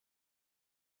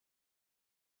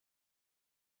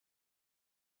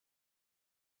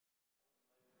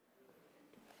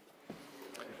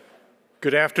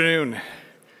Good afternoon,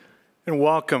 and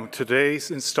welcome to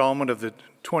today's installment of the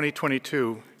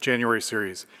 2022 January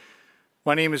series.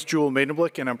 My name is Joel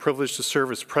Maidenblick, and I'm privileged to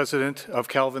serve as president of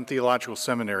Calvin Theological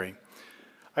Seminary.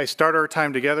 I start our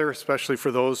time together, especially for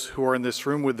those who are in this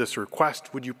room, with this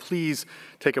request. Would you please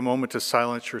take a moment to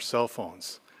silence your cell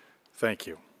phones? Thank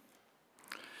you.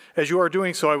 As you are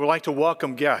doing so, I would like to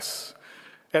welcome guests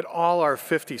at all our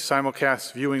 50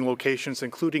 simulcast viewing locations,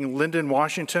 including Linden,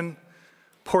 Washington,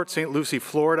 Port St. Lucie,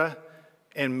 Florida,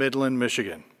 and Midland,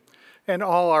 Michigan. And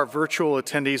all our virtual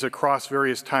attendees across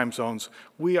various time zones,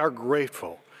 we are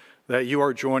grateful that you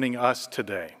are joining us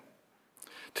today.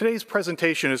 Today's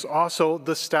presentation is also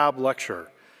the Staub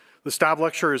Lecture. The Staub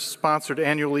Lecture is sponsored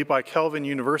annually by Calvin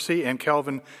University and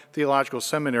Calvin Theological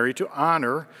Seminary to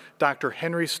honor Dr.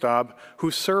 Henry Staub,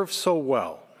 who served so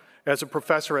well as a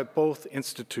professor at both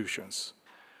institutions.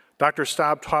 Dr.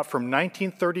 Staub taught from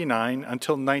 1939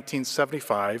 until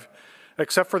 1975,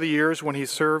 except for the years when he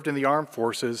served in the armed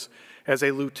forces as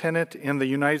a lieutenant in the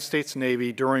United States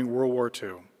Navy during World War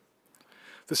II.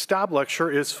 The Staub Lecture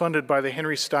is funded by the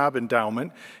Henry Staub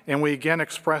Endowment, and we again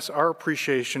express our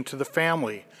appreciation to the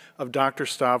family of Dr.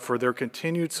 Staub for their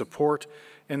continued support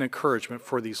and encouragement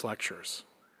for these lectures.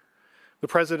 The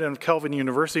president of Calvin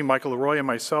University, Michael Leroy, and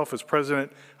myself as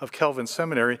president of Calvin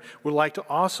Seminary would like to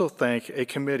also thank a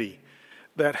committee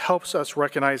that helps us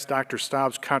recognize Dr.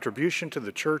 Staub's contribution to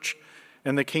the church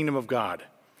and the kingdom of God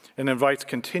and invites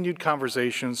continued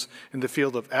conversations in the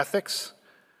field of ethics,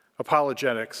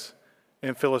 apologetics,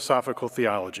 and philosophical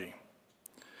theology.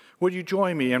 Would you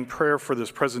join me in prayer for this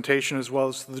presentation as well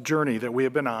as the journey that we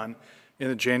have been on in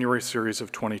the January series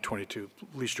of 2022?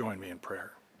 Please join me in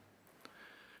prayer.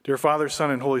 Dear Father,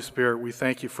 Son, and Holy Spirit, we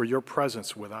thank you for your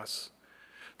presence with us.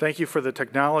 Thank you for the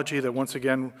technology that once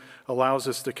again allows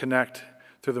us to connect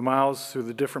through the miles, through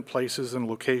the different places and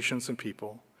locations and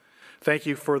people. Thank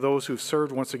you for those who've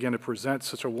served once again to present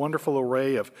such a wonderful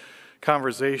array of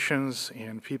conversations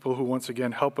and people who once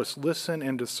again help us listen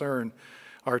and discern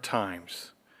our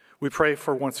times. We pray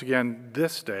for once again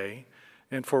this day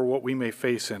and for what we may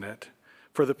face in it.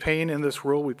 For the pain in this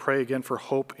world, we pray again for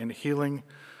hope and healing.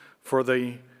 For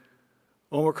the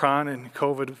Omicron and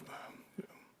COVID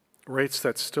rates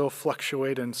that still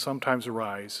fluctuate and sometimes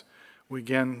arise, we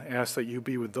again ask that you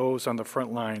be with those on the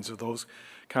front lines of those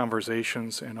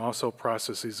conversations and also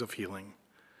processes of healing.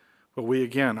 But we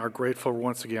again are grateful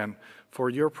once again for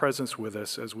your presence with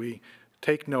us as we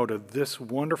take note of this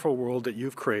wonderful world that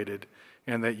you've created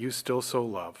and that you still so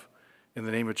love. In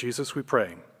the name of Jesus we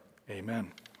pray,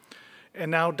 amen. And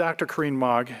now Dr. Corrine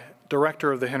Mogg,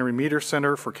 Director of the Henry Meter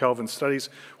Center for Calvin Studies,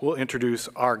 will introduce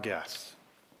our guests.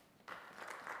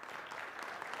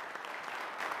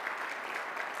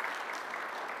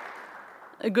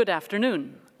 Good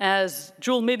afternoon. As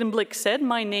Joel Maidenblick said,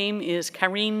 my name is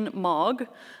Corrine Mogg.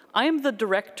 I am the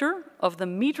Director of the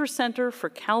Meter Center for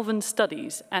Calvin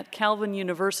Studies at Calvin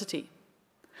University.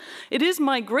 It is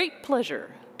my great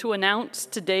pleasure to announce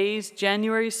today's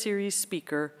January series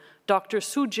speaker, Dr.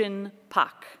 Sujin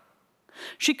Pak.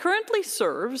 She currently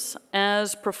serves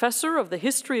as Professor of the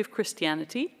History of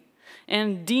Christianity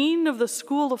and Dean of the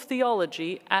School of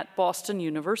Theology at Boston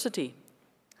University.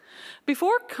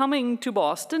 Before coming to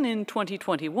Boston in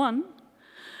 2021,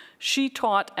 she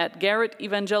taught at Garrett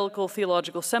Evangelical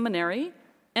Theological Seminary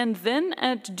and then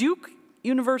at Duke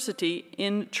University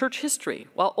in church history,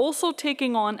 while also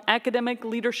taking on academic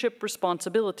leadership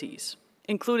responsibilities,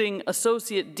 including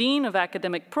Associate Dean of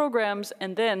Academic Programs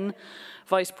and then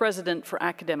Vice President for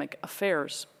Academic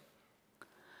Affairs.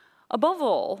 Above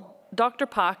all, Dr.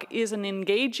 Pak is an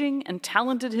engaging and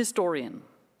talented historian,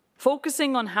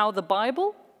 focusing on how the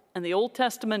Bible, and the Old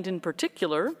Testament in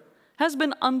particular, has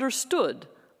been understood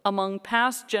among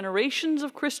past generations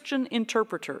of Christian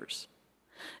interpreters,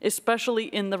 especially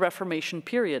in the Reformation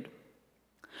period.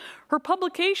 Her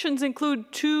publications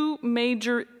include two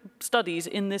major studies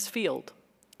in this field: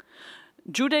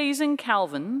 Judaizing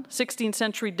Calvin, 16th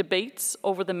Century Debates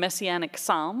over the Messianic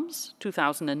Psalms,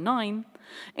 2009,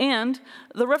 and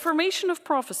The Reformation of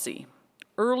Prophecy,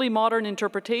 Early Modern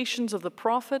Interpretations of the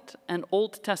Prophet and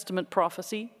Old Testament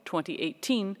Prophecy,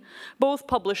 2018, both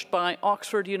published by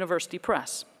Oxford University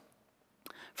Press.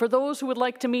 For those who would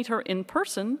like to meet her in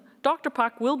person, Dr.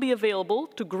 Pak will be available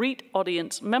to greet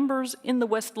audience members in the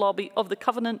West Lobby of the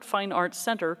Covenant Fine Arts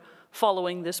Center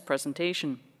following this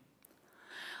presentation.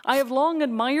 I have long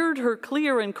admired her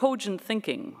clear and cogent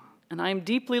thinking, and I am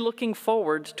deeply looking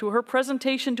forward to her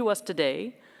presentation to us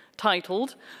today,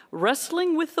 titled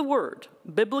Wrestling with the Word,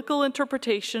 Biblical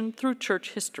Interpretation Through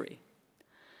Church History.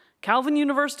 Calvin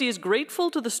University is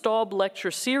grateful to the Staub Lecture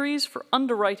Series for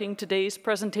underwriting today's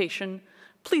presentation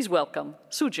Please welcome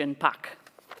Sujin Pak.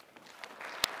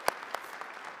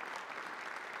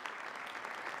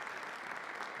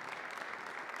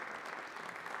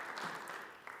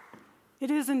 It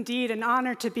is indeed an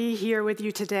honor to be here with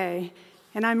you today,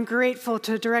 and I'm grateful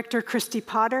to Director Christy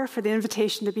Potter for the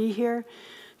invitation to be here,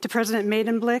 to President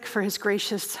Maidenblick for his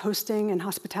gracious hosting and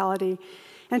hospitality,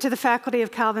 and to the faculty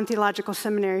of Calvin Theological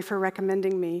Seminary for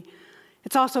recommending me.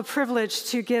 It's also a privilege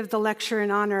to give the lecture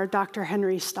in honor of Dr.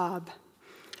 Henry Staub.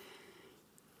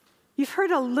 You've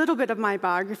heard a little bit of my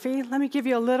biography. Let me give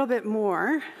you a little bit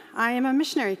more. I am a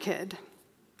missionary kid.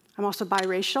 I'm also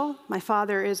biracial. My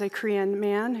father is a Korean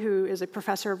man who is a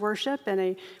professor of worship and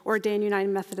an ordained United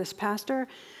Methodist pastor.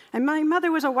 And my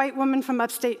mother was a white woman from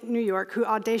upstate New York who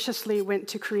audaciously went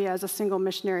to Korea as a single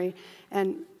missionary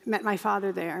and met my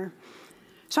father there.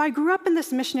 So I grew up in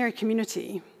this missionary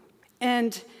community.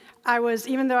 And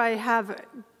even though I have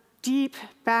deep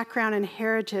background and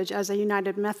heritage as a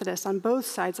United Methodist on both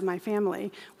sides of my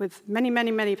family, with many,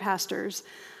 many, many pastors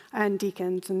and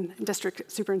deacons and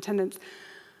district superintendents,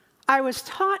 I was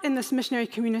taught in this missionary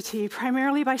community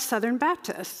primarily by Southern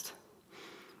Baptists.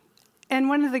 And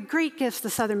one of the great gifts the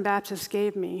Southern Baptists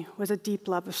gave me was a deep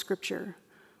love of Scripture,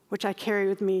 which I carry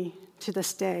with me to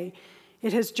this day.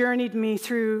 It has journeyed me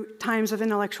through times of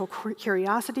intellectual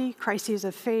curiosity, crises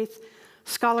of faith,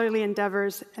 scholarly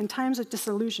endeavors, and times of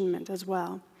disillusionment as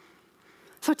well.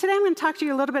 So today I'm going to talk to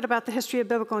you a little bit about the history of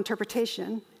biblical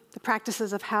interpretation, the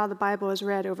practices of how the Bible is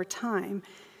read over time.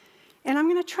 And I'm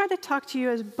going to try to talk to you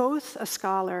as both a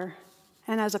scholar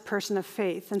and as a person of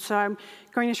faith. And so I'm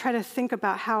going to try to think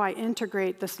about how I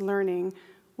integrate this learning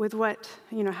with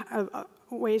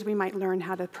ways we might learn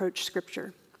how to approach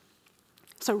Scripture.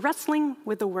 So wrestling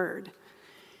with the Word.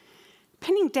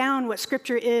 Pinning down what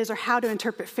Scripture is or how to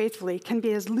interpret faithfully can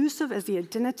be as elusive as the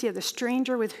identity of the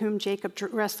stranger with whom Jacob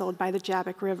wrestled by the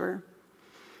Jabbok River.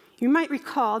 You might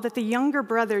recall that the younger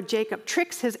brother Jacob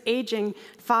tricks his aging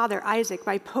father Isaac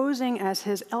by posing as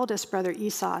his eldest brother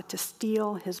Esau to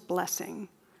steal his blessing.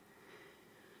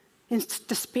 In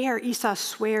despair, Esau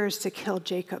swears to kill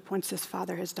Jacob once his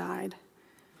father has died.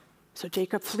 So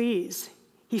Jacob flees.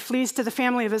 He flees to the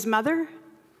family of his mother,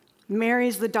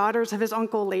 marries the daughters of his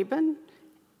uncle Laban,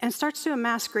 and starts to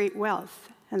amass great wealth.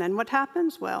 And then what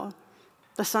happens? Well,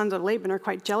 the sons of Laban are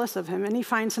quite jealous of him, and he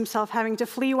finds himself having to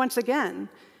flee once again,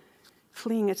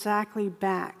 fleeing exactly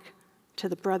back to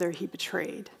the brother he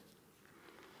betrayed.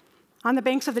 On the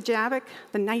banks of the Jabbok,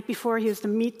 the night before he is to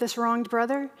meet this wronged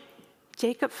brother,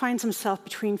 Jacob finds himself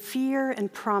between fear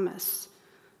and promise,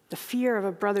 the fear of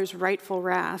a brother's rightful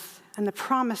wrath, and the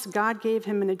promise God gave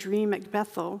him in a dream at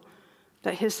Bethel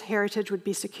that his heritage would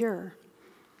be secure.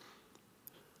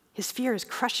 His fear is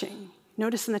crushing.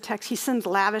 Notice in the text, he sends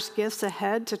lavish gifts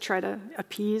ahead to try to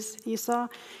appease Esau,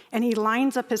 and he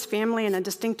lines up his family in a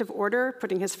distinctive order,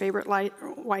 putting his favorite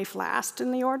wife last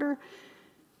in the order.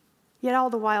 Yet all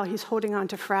the while, he's holding on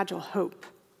to fragile hope.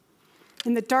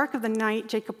 In the dark of the night,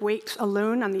 Jacob wakes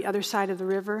alone on the other side of the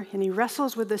river, and he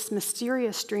wrestles with this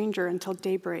mysterious stranger until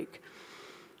daybreak.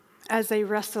 As they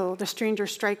wrestle, the stranger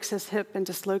strikes his hip and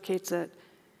dislocates it.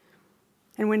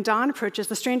 And when dawn approaches,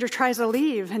 the stranger tries to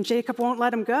leave, and Jacob won't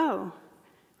let him go,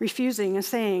 refusing and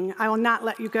saying, "I will not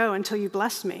let you go until you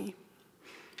bless me."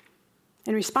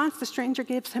 In response, the stranger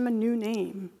gives him a new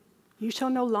name. "You shall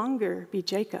no longer be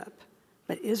Jacob,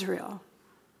 but Israel,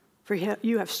 for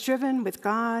you have striven with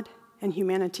God and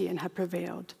humanity and have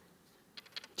prevailed."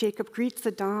 Jacob greets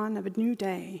the dawn of a new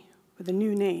day with a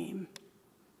new name,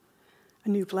 a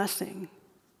new blessing,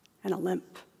 and a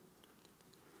limp.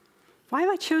 Why have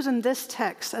I chosen this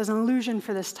text as an allusion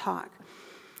for this talk?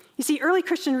 You see, early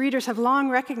Christian readers have long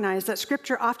recognized that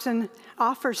Scripture often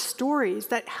offers stories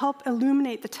that help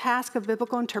illuminate the task of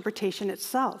biblical interpretation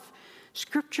itself.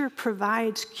 Scripture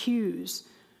provides cues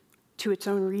to its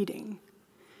own reading.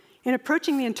 In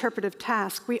approaching the interpretive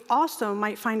task, we also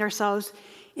might find ourselves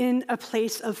in a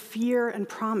place of fear and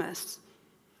promise.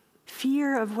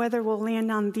 Fear of whether we'll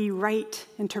land on the right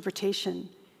interpretation.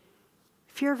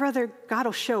 Fear of whether God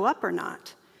will show up or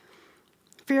not.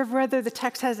 Fear of whether the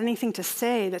text has anything to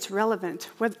say that's relevant.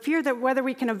 Fear that whether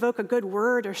we can evoke a good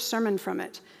word or sermon from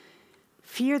it.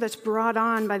 Fear that's brought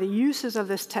on by the uses of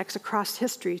this text across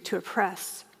history to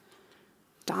oppress,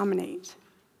 dominate.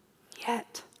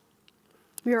 Yet,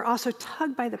 we are also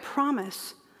tugged by the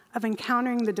promise of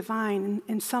encountering the divine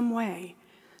in some way.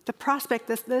 The prospect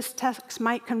that this text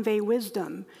might convey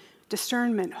wisdom,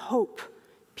 discernment, hope,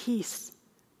 peace,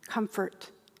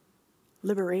 comfort,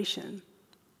 liberation.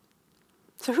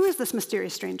 So who is this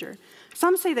mysterious stranger?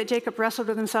 Some say that Jacob wrestled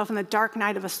with himself in the dark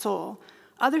night of his soul.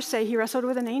 Others say he wrestled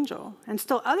with an angel. And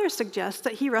still others suggest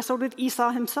that he wrestled with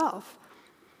Esau himself.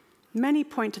 Many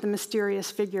point to the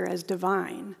mysterious figure as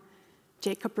divine.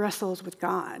 Jacob wrestles with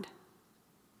God.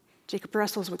 Jacob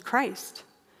wrestles with Christ.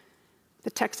 The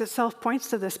text itself points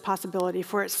to this possibility,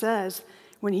 for it says,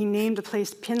 when he named the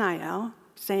place Peniel,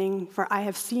 saying, "For I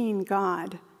have seen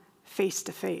God face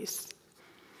to face."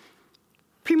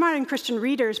 Pre-modern Christian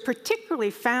readers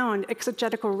particularly found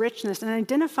exegetical richness in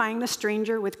identifying the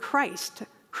stranger with Christ,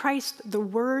 Christ, the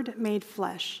Word made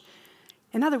flesh.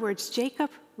 In other words, Jacob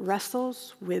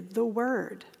wrestles with the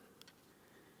Word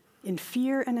in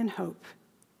fear and in hope.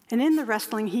 And in the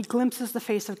wrestling, he glimpses the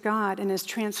face of God and is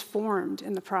transformed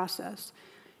in the process.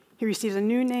 He receives a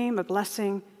new name, a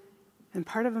blessing, and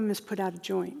part of him is put out of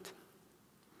joint.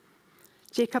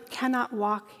 Jacob cannot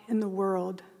walk in the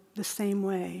world the same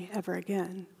way ever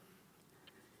again.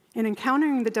 In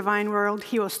encountering the divine world,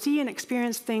 he will see and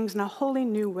experience things in a wholly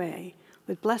new way,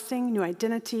 with blessing, new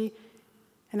identity,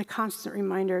 and a constant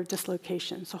reminder of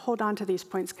dislocation. So hold on to these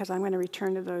points because I'm going to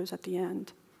return to those at the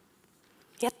end.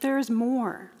 Yet there is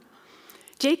more.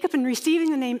 Jacob, in receiving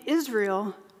the name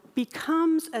Israel,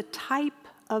 becomes a type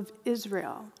of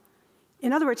Israel.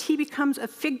 In other words, he becomes a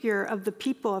figure of the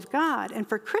people of God. And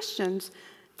for Christians,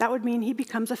 that would mean he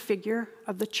becomes a figure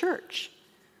of the church.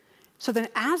 So then,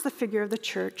 as the figure of the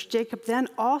church, Jacob then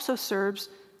also serves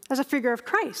as a figure of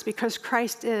Christ, because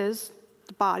Christ is,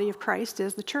 the body of Christ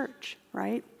is the church,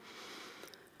 right?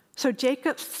 So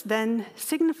Jacob then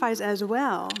signifies as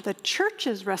well the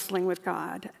church's wrestling with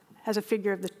God as a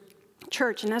figure of the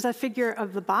church. And as a figure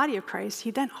of the body of Christ,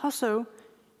 he then also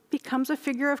becomes a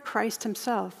figure of Christ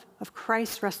himself, of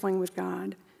Christ wrestling with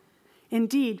God.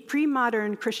 Indeed,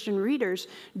 pre-modern Christian readers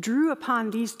drew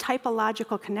upon these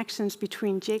typological connections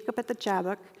between Jacob at the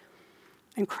Jabbok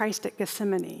and Christ at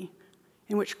Gethsemane,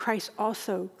 in which Christ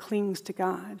also clings to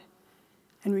God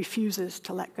and refuses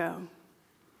to let go.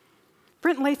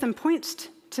 Brent Latham points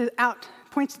to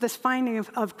this finding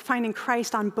of finding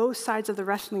Christ on both sides of the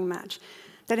wrestling match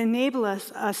that enable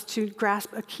us to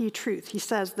grasp a key truth. He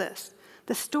says this: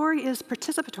 the story is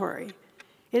participatory.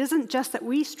 It isn't just that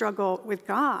we struggle with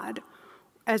God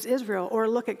as Israel or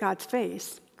look at God's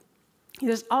face. It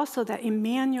is also that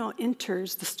Emmanuel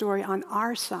enters the story on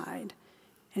our side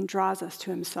and draws us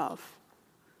to himself.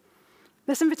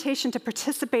 This invitation to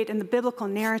participate in the biblical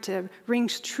narrative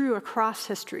rings true across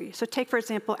history. So take, for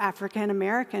example, African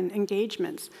American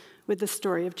engagements with the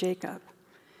story of Jacob.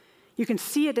 You can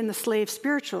see it in the slave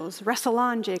spirituals, "Wrestle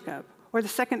on, Jacob," or the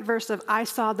second verse of "I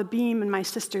saw the beam in my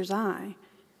sister's eye."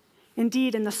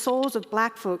 Indeed, in the Souls of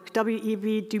Black Folk,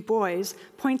 W.E.B. Du Bois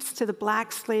points to the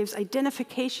black slave's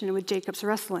identification with Jacob's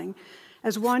wrestling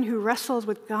as one who wrestles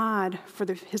with God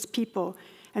for his people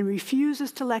and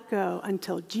refuses to let go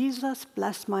until Jesus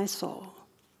bless my soul.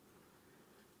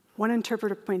 One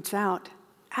interpreter points out,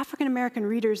 African American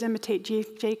readers imitate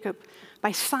Jacob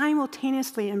by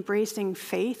simultaneously embracing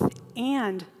faith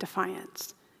and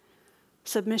defiance,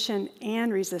 submission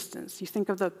and resistance. You think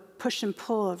of the push and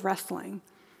pull of wrestling,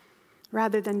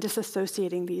 rather than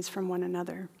disassociating these from one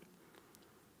another.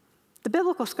 The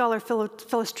biblical scholar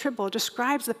Phyllis Tribble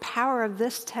describes the power of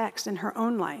this text in her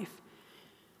own life.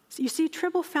 So you see,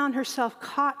 Tribble found herself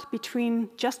caught between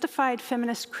justified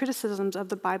feminist criticisms of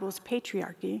the Bible's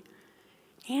patriarchy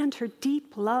and her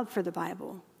deep love for the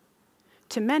Bible.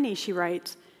 To many, she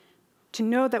writes, to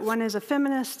know that one is a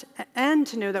feminist and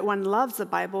to know that one loves the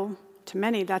Bible, to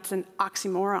many, that's an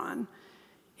oxymoron.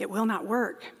 It will not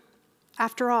work.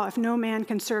 After all, if no man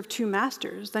can serve two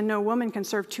masters, then no woman can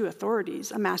serve two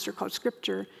authorities, a master called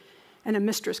Scripture and a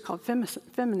mistress called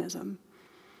feminism.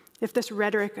 If this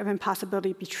rhetoric of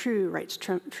impossibility be true, writes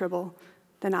Tribble,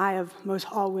 then I of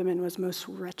most all women was most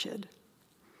wretched.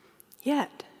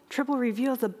 Yet, Tribble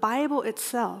reveals the Bible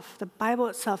itself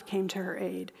came to her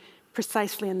aid,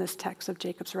 precisely in this text of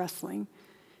Jacob's wrestling.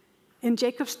 In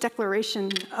Jacob's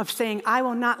declaration of saying, "I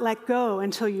will not let go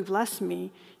until you bless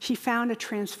me," she found a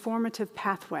transformative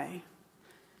pathway.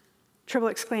 Tribble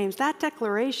exclaims, "That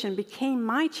declaration became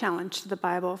my challenge to the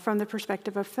Bible from the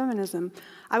perspective of feminism.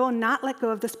 I will not let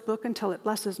go of this book until it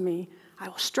blesses me. I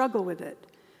will struggle with it.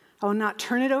 I will not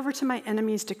turn it over to my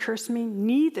enemies to curse me,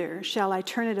 neither shall I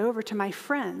turn it over to my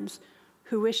friends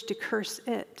who wish to curse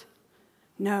it.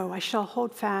 No, I shall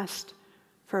hold fast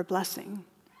for a blessing."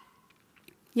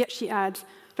 Yet she adds,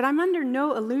 "But I'm under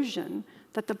no illusion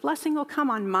that the blessing will come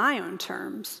on my own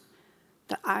terms,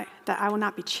 that I will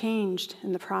not be changed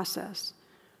in the process.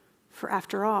 For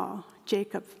after all,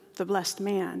 Jacob, the blessed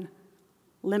man,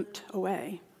 limped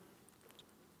away."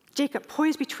 Jacob,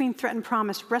 poised between threat and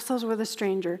promise, wrestles with a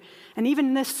stranger. And even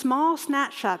in this small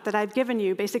snapshot that I've given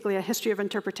you, basically a history of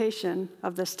interpretation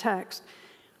of this text,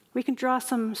 we can draw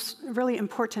some really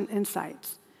important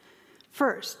insights.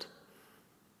 First,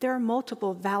 there are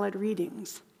multiple valid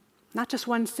readings, not just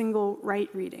one single right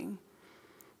reading.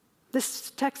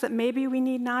 This text that maybe we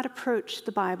need not approach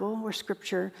the Bible or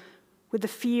Scripture with the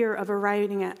fear of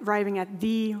arriving at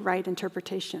the right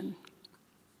interpretation.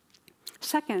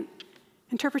 Second,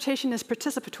 interpretation is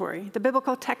participatory. The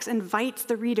biblical text invites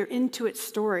the reader into its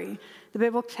story. The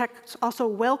biblical text also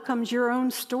welcomes your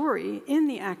own story in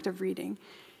the act of reading.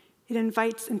 It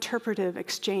invites interpretive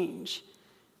exchange.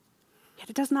 Yet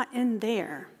it does not end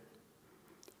there,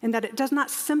 in that it does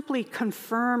not simply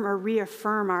confirm or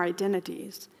reaffirm our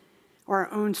identities or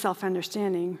our own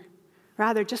self-understanding.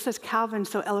 Rather, just as Calvin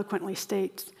so eloquently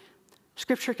states,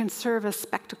 Scripture can serve as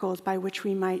spectacles by which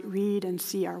we might read and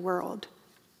see our world.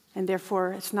 And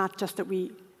therefore, it's not just that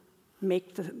we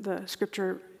make the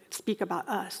Scripture speak about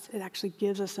us. It actually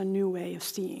gives us a new way of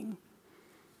seeing.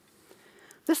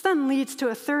 This then leads to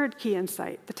a third key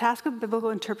insight. The task of biblical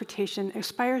interpretation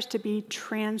aspires to be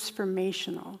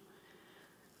transformational.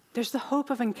 There's the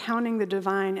hope of encountering the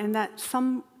divine and that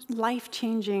some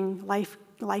life-changing,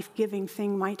 life-giving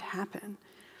thing might happen.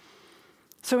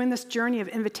 So in this journey of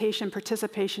invitation,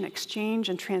 participation, exchange,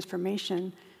 and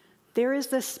transformation, there is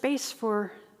this space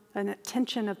for an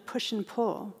tension of push and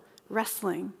pull,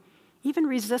 wrestling, even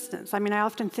resistance. I mean, I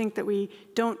often think that we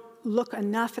don't look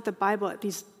enough at the Bible, at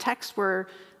these texts where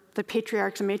the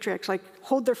patriarchs and matriarchs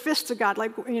hold their fists to God,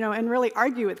 and really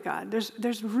argue with God.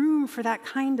 There's room for that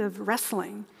kind of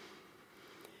wrestling.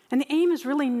 And the aim is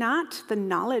really not the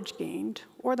knowledge gained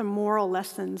or the moral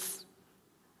lessons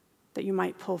that you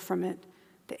might pull from it.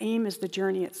 The aim is the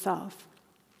journey itself.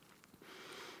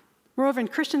 Moreover,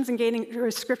 Christians engaging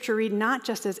with Scripture read not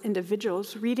just as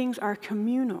individuals. Readings are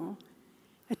communal.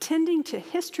 Attending to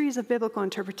histories of biblical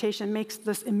interpretation makes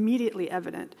this immediately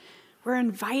evident. We're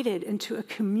invited into a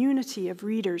community of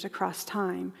readers across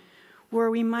time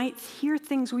where we might hear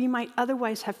things we might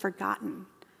otherwise have forgotten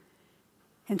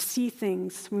and see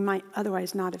things we might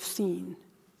otherwise not have seen.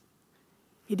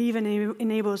 It even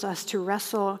enables us to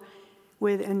wrestle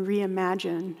with and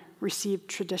reimagine received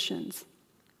traditions.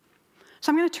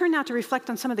 So I'm going to turn now to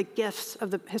reflect on some of the gifts of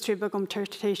the history of biblical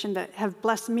interpretation that have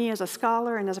blessed me as a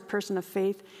scholar and as a person of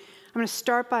faith. I'm going to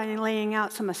start by laying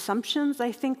out some assumptions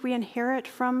I think we inherit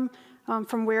from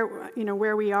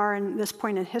where we are in this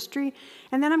point in history.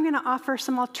 And then I'm going to offer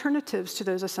some alternatives to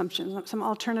those assumptions, some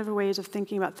alternative ways of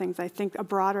thinking about things I think a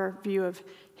broader view of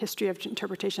history of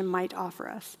interpretation might offer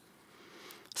us.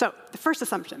 So the first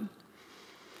assumption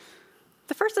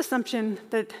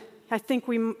that I think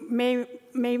we may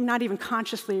not even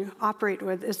consciously operate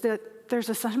with is that there's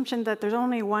an assumption that there's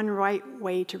only one right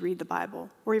way to read the Bible,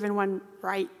 or even one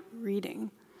right reading.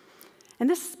 And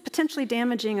this potentially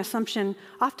damaging assumption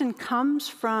often comes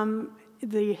from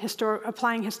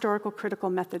applying historical critical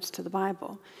methods to the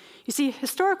Bible. You see,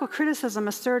 historical criticism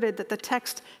asserted that the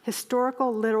text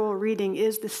historical literal reading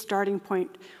is the starting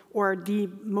point or the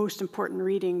most important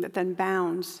reading that then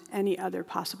bounds any other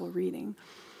possible reading.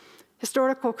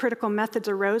 Historical critical methods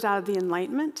arose out of the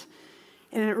Enlightenment,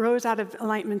 and it arose out of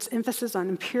Enlightenment's emphasis on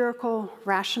empirical,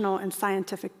 rational, and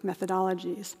scientific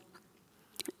methodologies.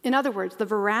 In other words, the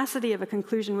veracity of a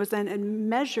conclusion was then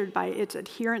measured by its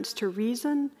adherence to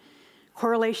reason,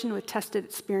 correlation with tested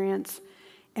experience,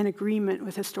 and agreement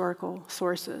with historical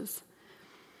sources.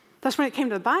 Thus, when it came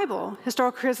to the Bible,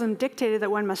 historical criticism dictated that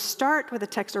one must start with the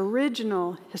text's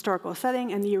original historical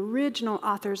setting and the original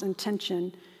author's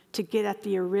intention to get at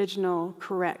the original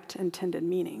correct intended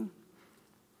meaning.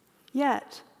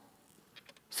 Yet,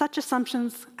 such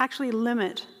assumptions actually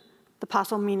limit the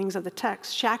possible meanings of the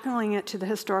text, shackling it to the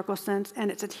historical sense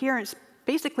and its adherence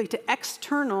basically to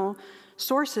external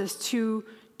sources to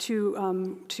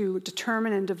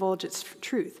determine and divulge its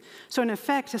truth. So in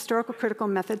effect, historical critical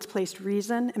methods placed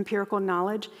reason, empirical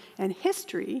knowledge, and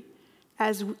history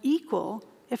as equal,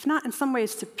 if not in some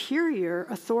ways superior,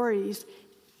 authorities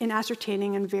in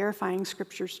ascertaining and verifying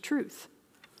Scripture's truth.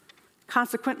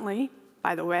 Consequently,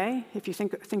 by the way, if you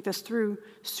think this through,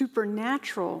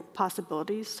 supernatural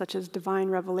possibilities, such as divine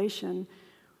revelation,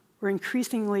 were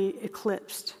increasingly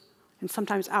eclipsed and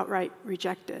sometimes outright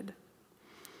rejected.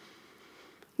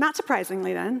 Not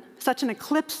surprisingly, then, such an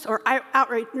eclipse or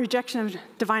outright rejection of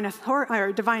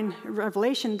divine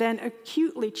revelation then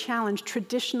acutely challenged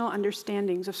traditional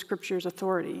understandings of Scripture's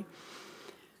authority.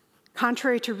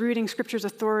 Contrary to rooting Scripture's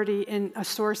authority in a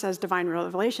source as divine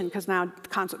revelation, because now the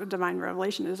concept of divine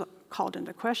revelation is called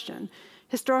into question,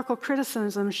 historical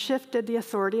criticism shifted the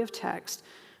authority of text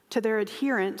to their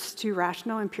adherence to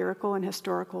rational, empirical, and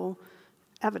historical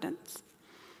evidence.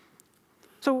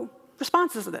 So,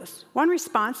 responses to this. One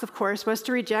response, of course, was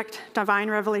to reject divine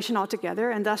revelation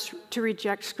altogether and thus to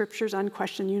reject Scripture's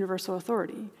unquestioned universal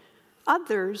authority.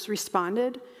 Others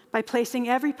responded by placing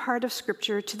every part of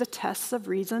Scripture to the tests of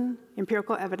reason,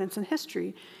 empirical evidence, and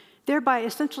history, thereby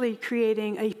essentially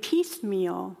creating a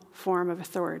piecemeal form of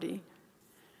authority.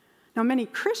 Now, many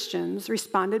Christians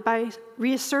responded by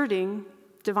reasserting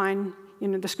divine,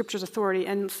 the Scripture's authority,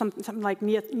 and something like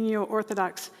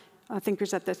neo-Orthodox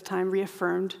thinkers at this time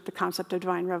reaffirmed the concept of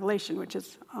divine revelation, which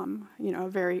is, a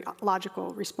very logical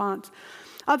response.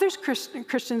 Others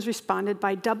Christians responded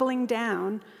by doubling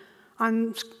down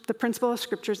on the principle of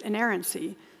Scripture's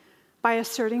inerrancy, by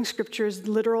asserting Scripture's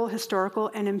literal, historical,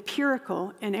 and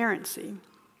empirical inerrancy.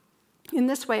 In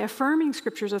this way, affirming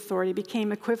Scripture's authority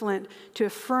became equivalent to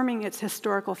affirming its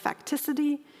historical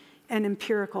facticity and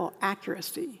empirical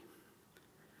accuracy.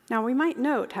 Now, we might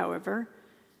note, however,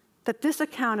 that this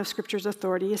account of Scripture's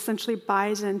authority essentially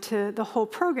buys into the whole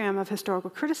program of historical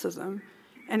criticism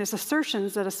and its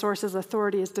assertions that a source's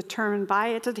authority is determined by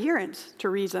its adherence to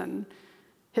reason,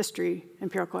 history,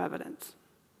 empirical evidence.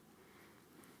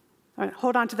 All right,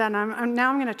 hold on to that. Now I'm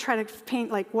going to try to paint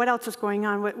what else is going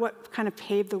on, what kind of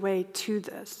paved the way to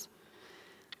this.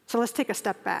 So let's take a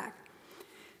step back.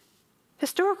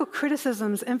 Historical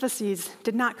criticism's emphases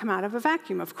did not come out of a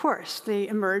vacuum, of course. They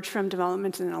emerged from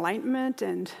developments in Enlightenment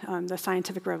and the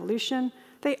scientific revolution.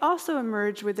 They also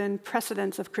emerged within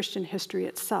precedents of Christian history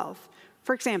itself.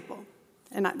 For example,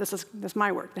 and this is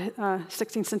my work, the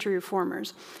 16th century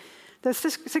reformers. The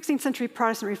 16th century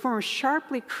Protestant reformers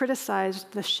sharply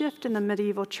criticized the shift in the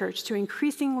medieval church to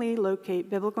increasingly locate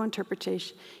biblical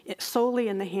interpretation solely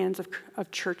in the hands of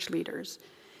church leaders,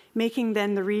 making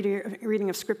then the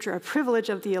reading of Scripture a privilege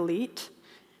of the elite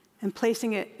and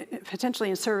placing it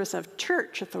potentially in service of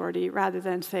church authority rather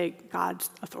than, say, God's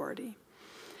authority.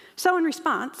 So in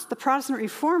response, the Protestant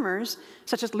reformers,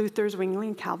 such as Luther, Zwingli,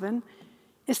 and Calvin,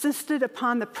 insisted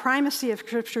upon the primacy of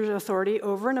Scripture's authority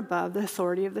over and above the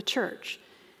authority of the church.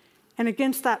 And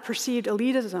against that perceived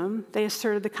elitism, they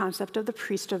asserted the concept of the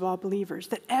priesthood of all believers,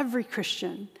 that every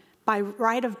Christian, by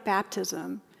right of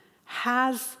baptism,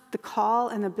 has the call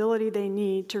and ability they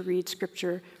need to read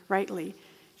Scripture rightly.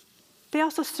 They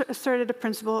also asserted a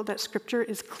principle that Scripture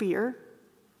is clear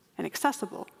and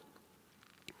accessible.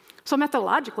 So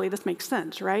methodologically, this makes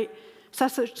sense, right?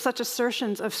 Such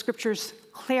assertions of Scripture's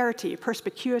clarity,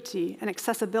 perspicuity, and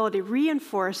accessibility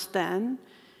reinforce, then,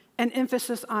 an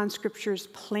emphasis on Scripture's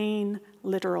plain,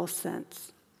 literal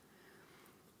sense.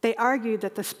 They argued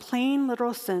that this plain,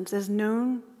 literal sense is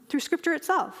known through Scripture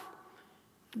itself,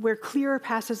 where clearer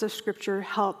passages of Scripture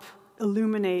help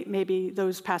illuminate maybe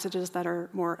those passages that are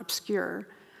more obscure.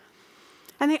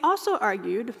 And they also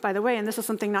argued, by the way, and this is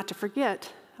something not to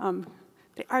forget,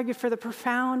 they argued for the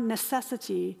profound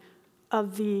necessity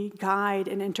of the guide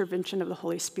and intervention of the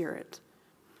Holy Spirit,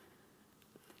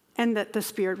 and that the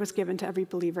Spirit was given to every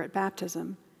believer at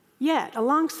baptism. Yet,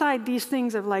 alongside these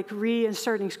things of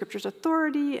reinserting Scripture's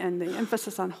authority and the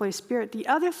emphasis on Holy Spirit, the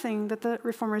other thing that the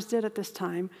reformers did at this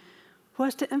time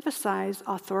was to emphasize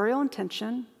authorial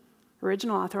intention,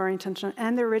 original authorial intention,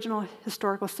 and the original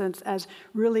historical sense as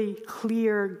really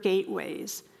clear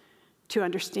gateways to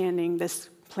understanding this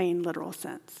plain, literal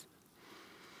sense.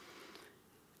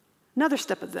 Another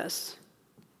step of this,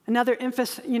 another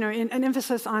emphasis, an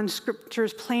emphasis on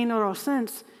Scripture's plain, literal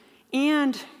sense,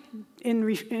 and in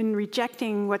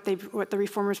rejecting what the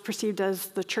reformers perceived as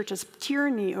the church's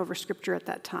tyranny over Scripture at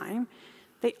that time,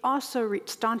 they also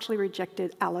staunchly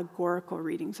rejected allegorical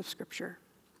readings of Scripture.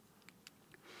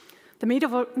 The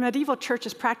medieval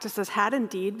church's practices had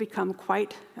indeed become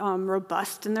quite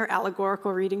robust in their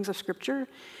allegorical readings of Scripture,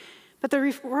 but the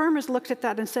reformers looked at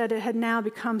that and said it had now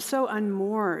become so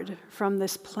unmoored from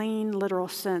this plain, literal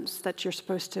sense that you're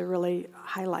supposed to really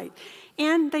highlight.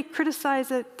 And they criticized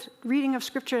that reading of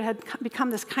Scripture had become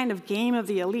this kind of game of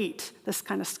the elite, this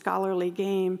kind of scholarly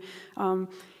game,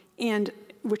 and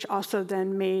which also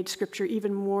then made Scripture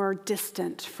even more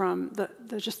distant from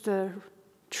the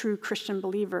true Christian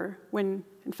believer, when,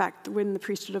 in fact, when the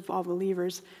priesthood of all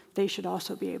believers, they should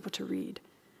also be able to read.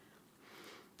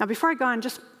 Now, before I go on,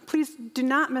 just please do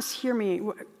not mishear me.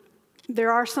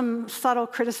 There are some subtle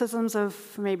criticisms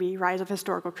of maybe rise of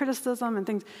historical criticism and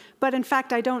things, but in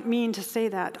fact, I don't mean to say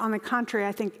that. On the contrary,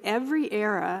 I think every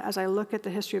era, as I look at the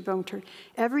history of biblical interpretation,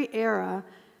 every era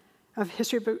of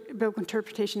history of biblical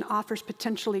interpretation offers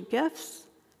potentially gifts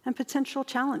and potential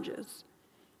challenges.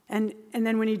 And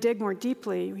then when you dig more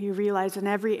deeply, you realize in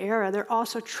every era, they're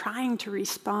also trying to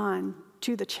respond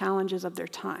to the challenges of their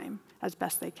time as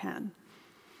best they can.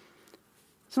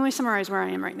 So let me summarize where I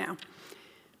am right now.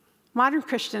 Modern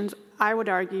Christians, I would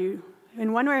argue,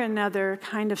 in one way or another,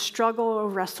 kind of struggle or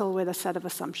wrestle with a set of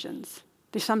assumptions.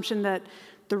 The assumption that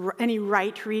any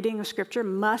right reading of Scripture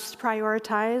must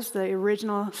prioritize the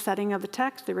original setting of the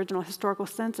text, the original historical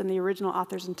sense, and the original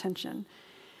author's intention.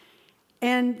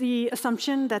 And the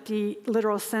assumption that the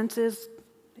literal sense is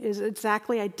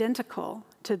exactly identical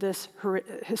to this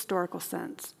historical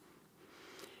sense.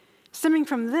 Stemming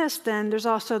from this, then, there's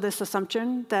also this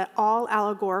assumption that all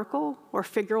allegorical or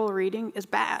figural reading is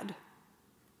bad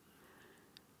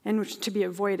and which to be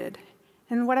avoided.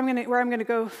 And where I'm going to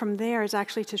go from there is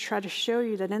actually to try to show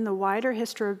you that in the wider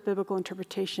history of biblical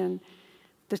interpretation,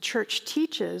 the church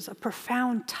teaches a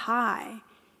profound tie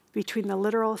between the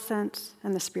literal sense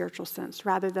and the spiritual sense,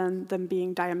 rather than them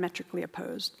being diametrically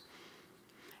opposed.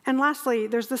 And lastly,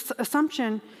 there's this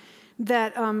assumption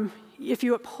that if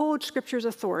you uphold Scripture's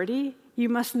authority, you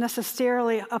must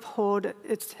necessarily uphold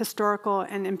its historical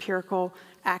and empirical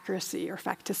accuracy or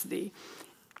facticity.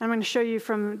 I'm going to show you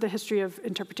from the history of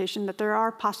interpretation that there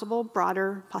are possible,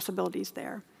 broader possibilities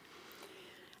there.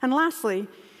 And lastly,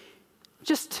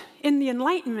 just in the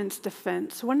Enlightenment's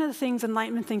defense, one of the things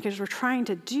Enlightenment thinkers were trying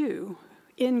to do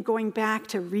in going back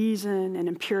to reason and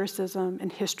empiricism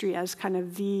and history as kind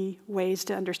of the ways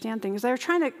to understand things, they were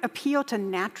trying to appeal to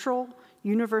natural,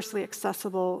 universally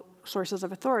accessible sources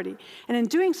of authority. And in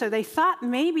doing so, they thought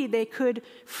maybe they could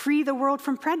free the world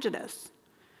from prejudice.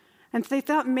 And they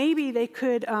thought maybe they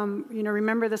could,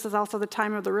 remember this is also the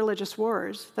time of the religious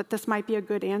wars, that this might be a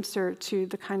good answer to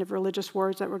the kind of religious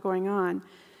wars that were going on.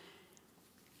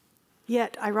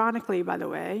 Yet, ironically, by the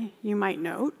way, you might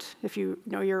note, if you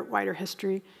know your wider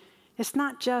history, it's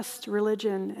not just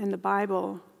religion and the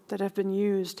Bible that have been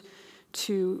used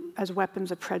as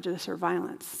weapons of prejudice or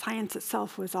violence. Science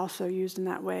itself was also used in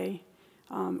that way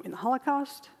in the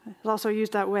Holocaust. It was also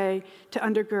used that way to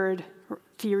undergird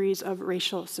theories of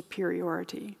racial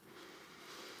superiority.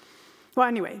 Well,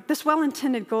 anyway, this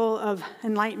well-intended goal of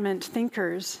Enlightenment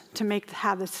thinkers to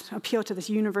have this appeal to this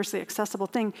universally accessible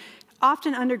thing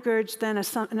often undergirds then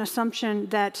an assumption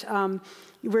that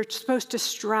we're supposed to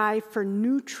strive for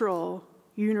neutral,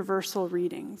 universal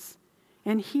readings.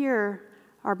 And here,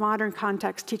 our modern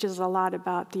context teaches a lot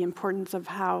about the importance of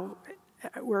how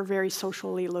we're very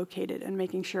socially located and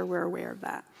making sure we're aware of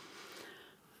that.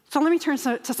 So let me turn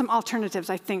to some alternatives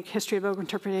I think history of biblical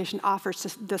interpretation offers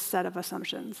to this set of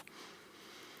assumptions.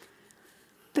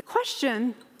 The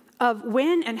question of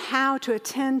when and how to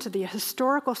attend to the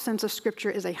historical sense of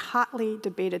Scripture is a hotly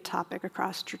debated topic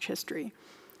across church history.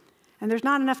 And there's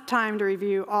not enough time to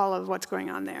review all of what's going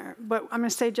on there. But I'm going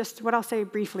to say what I'll say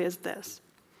briefly is this.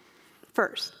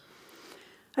 First,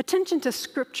 attention to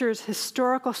Scripture's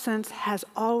historical sense has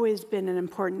always been an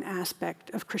important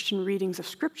aspect of Christian readings of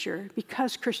Scripture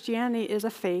because Christianity is a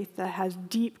faith that has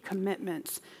deep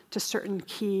commitments to certain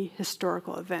key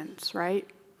historical events, right?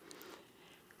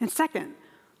 And second,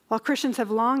 while Christians have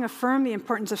long affirmed the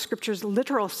importance of Scripture's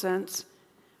literal sense,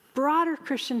 broader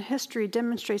Christian history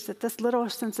demonstrates that this literal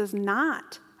sense is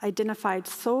not identified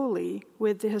solely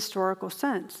with the historical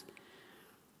sense,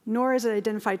 nor is it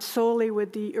identified solely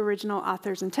with the original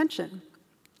author's intention.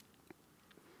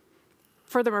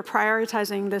 Furthermore,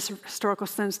 prioritizing this historical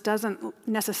sense doesn't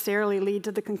necessarily lead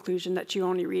to the conclusion that you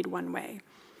only read one way.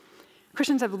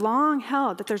 Christians have long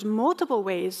held that there's multiple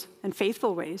ways and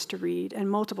faithful ways to read and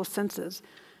multiple senses.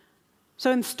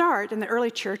 So in the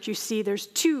early church, you see there's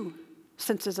two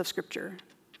senses of Scripture.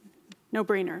 No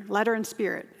brainer, letter and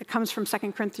spirit. It comes from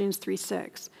 2 Corinthians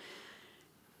 3:6.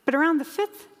 But around the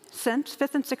 5th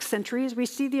and 6th centuries, we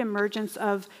see the emergence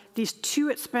of these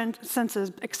two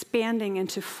senses expanding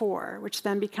into 4, which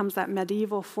then becomes that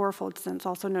medieval fourfold sense,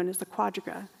 also known as the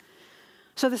quadriga.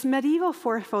 So this medieval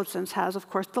fourfold sense has, of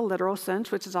course, the literal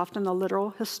sense, which is often the literal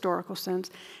historical sense,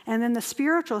 and then the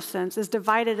spiritual sense is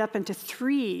divided up into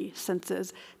 3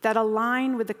 senses that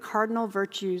align with the cardinal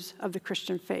virtues of the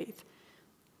Christian faith.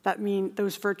 That means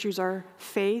those virtues are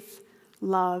faith,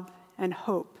 love, and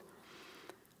hope.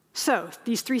 So,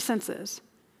 these 3 senses.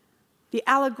 The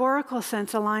allegorical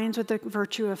sense aligns with the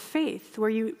virtue of faith, where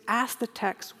you ask the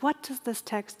text, what does this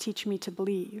text teach me to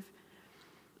believe?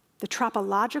 The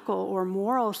tropological or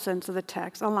moral sense of the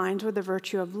text aligns with the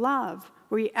virtue of love,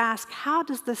 where you ask, how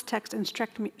does this text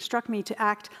instruct me to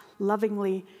act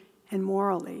lovingly and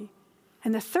morally?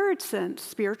 And the third sense,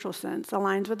 spiritual sense,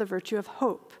 aligns with the virtue of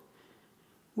hope,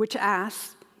 which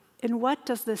asks, in what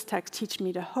does this text teach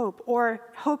me to hope? Or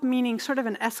hope meaning sort of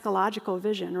an eschatological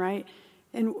vision, right?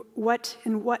 In what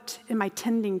am I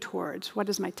tending towards? What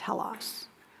is my telos?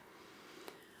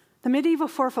 The medieval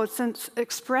fourfold sense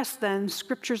expressed then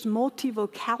Scripture's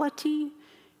multivocality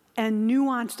and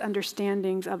nuanced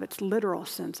understandings of its literal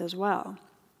sense as well.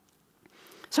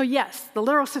 So yes, the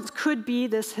literal sense could be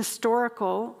this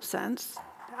historical sense,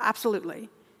 absolutely.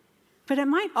 but it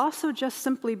might also just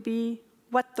simply be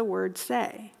what the words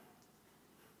say.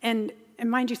 And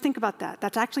mind you, think about that.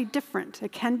 That's actually different.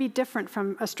 It can be different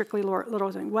from a strictly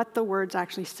literal thing, what the words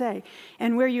actually say.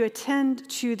 And where you attend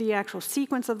to the actual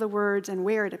sequence of the words and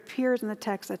where it appears in the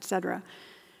text, etc.,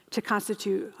 to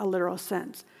constitute a literal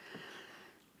sense.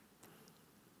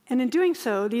 And in doing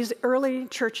so, these early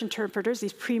church interpreters,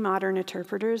 these pre-modern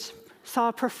interpreters, saw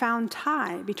a profound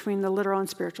tie between the literal and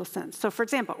spiritual sense. So for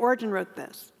example, Origen wrote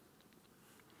this: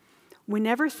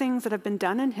 "Whenever things that have been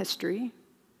done in history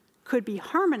could be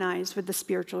harmonized with the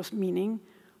spiritual meaning,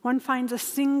 one finds a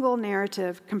single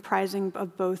narrative comprising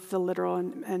of both the literal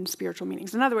and spiritual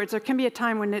meanings." In other words, there can be a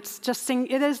time when it's just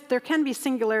there can be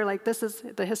singular, like this is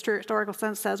the historical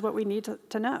sense says what we need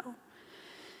to know.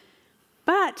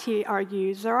 But, he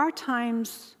argues, there are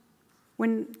times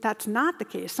when that's not the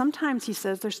case. Sometimes, he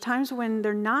says, there's times when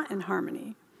they're not in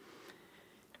harmony.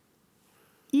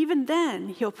 Even then,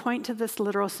 he'll point to this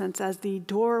literal sense as the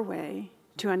doorway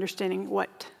to understanding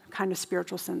what kind of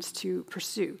spiritual sense to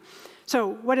pursue. So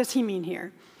what does he mean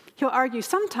here? He'll argue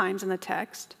sometimes in the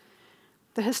text,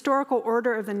 the historical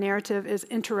order of the narrative is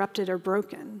interrupted or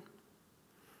broken.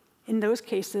 In those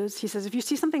cases, he says, if you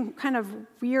see something kind of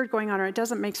weird going on or it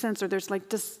doesn't make sense or there's like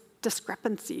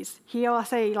discrepancies, he'll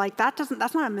say, like, that's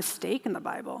not a mistake in the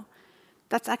Bible.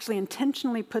 That's actually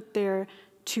intentionally put there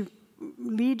to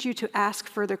lead you to ask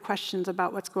further questions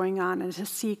about what's going on and to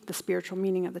seek the spiritual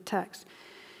meaning of the text.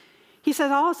 He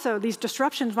says also these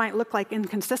disruptions might look like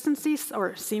inconsistencies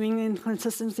or seeming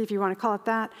inconsistency, if you want to call it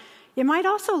that. It might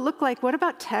also look like, what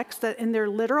about text that in their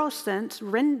literal sense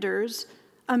renders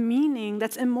a meaning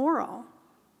that's immoral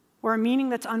or a meaning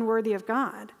that's unworthy of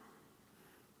God?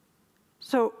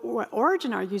 So what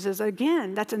Origen argues is,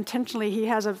 again, that's intentionally, he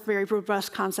has a very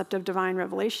robust concept of divine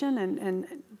revelation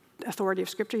and authority of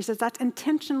Scripture. He says that's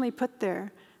intentionally put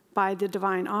there by the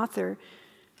divine author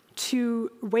to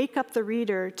wake up the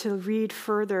reader to read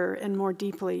further and more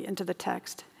deeply into the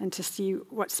text and to see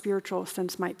what spiritual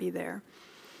sense might be there.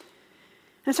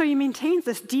 And so he maintains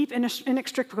this deep,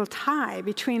 inextricable tie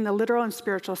between the literal and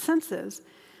spiritual senses.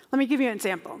 Let me give you an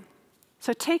example.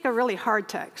 So take a really hard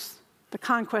text, the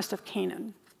conquest of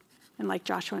Canaan, in like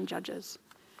Joshua and Judges.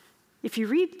 If you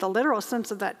read the literal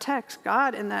sense of that text,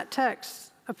 God in that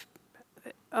text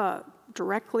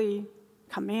directly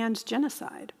commands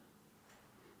genocide.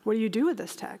 What do you do with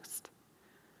this text?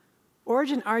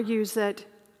 Origen argues that,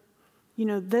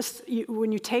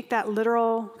 when you take that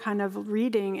literal kind of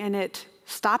reading and it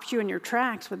stops you in your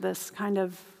tracks with this kind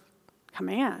of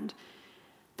command,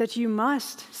 that you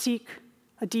must seek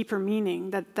a deeper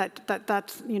meaning,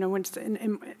 that's when it's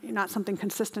not something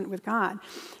consistent with God.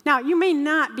 Now, you may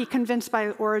not be convinced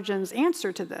by Origen's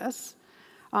answer to this.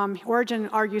 Origen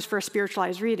argues for a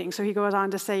spiritualized reading, so he goes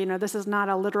on to say, this is not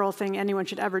a literal thing anyone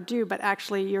should ever do, but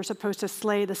actually you're supposed to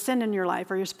slay the sin in your life,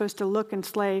 or you're supposed to look and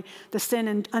slay the sin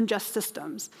in unjust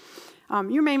systems.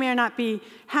 You may or may not be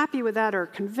happy with that or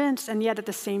convinced, and yet at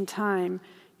the same time,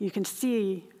 you can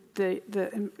see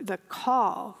the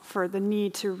call for the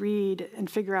need to read and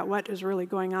figure out what is really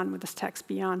going on with this text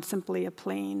beyond simply a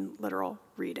plain literal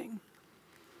reading.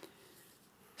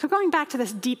 So going back to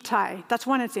this deep tie, that's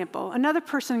one example. Another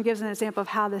person gives an example of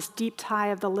how this deep tie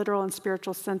of the literal and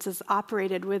spiritual senses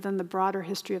operated within the broader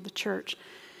history of the church.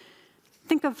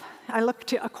 I look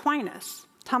to Aquinas,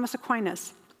 Thomas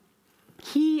Aquinas.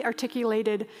 He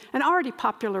articulated an already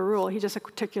popular rule, he just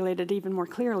articulated it even more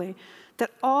clearly,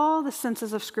 that all the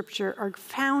senses of Scripture are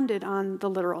founded on the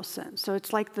literal sense. So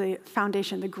it's like the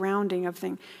foundation, the grounding of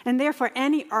things. And therefore,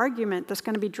 any argument that's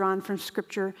going to be drawn from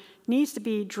Scripture needs to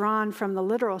be drawn from the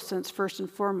literal sense first and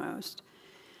foremost.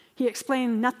 He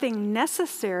explained nothing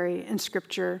necessary in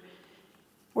Scripture,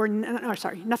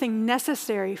 nothing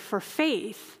necessary for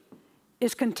faith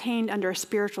is contained under a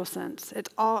spiritual sense. It's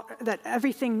all that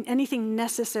anything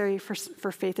necessary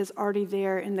for faith is already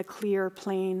there in the clear,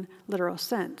 plain, literal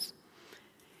sense.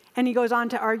 And he goes on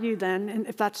to argue then, and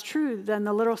if that's true, then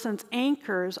the literal sense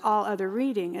anchors all other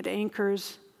reading. It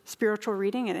anchors spiritual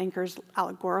reading, it anchors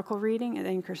allegorical reading, it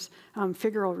anchors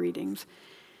figural readings.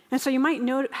 And so you might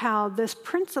note how this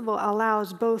principle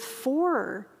allows both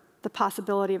for the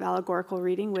possibility of allegorical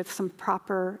reading with some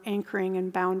proper anchoring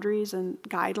and boundaries and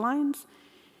guidelines,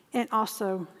 and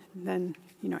also then,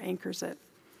 anchors it.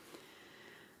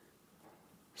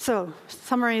 So,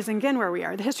 summarizing again where we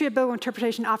are, the history of biblical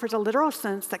interpretation offers a literal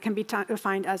sense that can be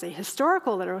defined as a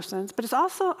historical literal sense, but it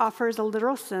also offers a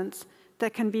literal sense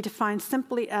that can be defined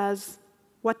simply as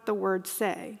what the words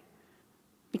say,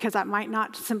 because that might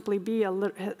not simply be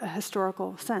a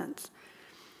historical sense.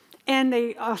 And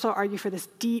they also argue for this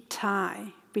deep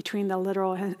tie between the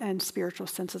literal and spiritual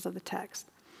senses of the text.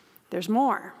 There's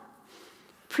more.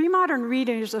 Pre-modern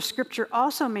readers of Scripture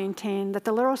also maintain that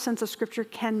the literal sense of Scripture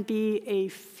can be a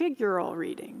figural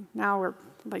reading. Now we're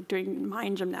like doing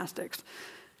mind gymnastics.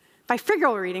 By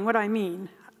figural reading, what do I mean?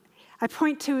 I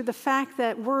point to the fact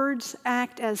that words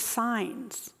act as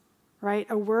signs, right?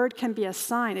 A word can be a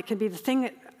sign. It can be the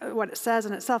thing, what it says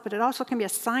in itself, but it also can be a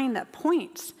sign that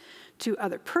points to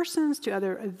other persons, to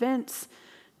other events,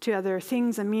 to other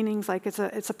things and meanings, like it's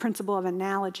a principle of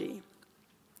analogy.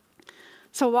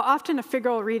 So while often a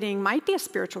figural reading might be a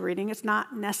spiritual reading, it's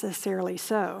not necessarily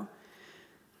so.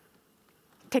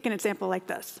 Take an example like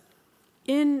this.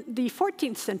 In the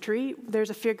 14th century, there's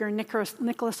a figure,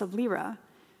 Nicholas of Lyra,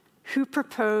 who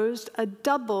proposed a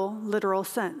double literal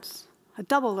sense. A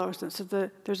double literal sense. So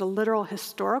there's a literal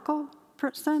historical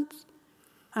sense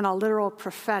and a literal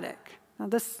prophetic. Now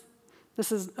this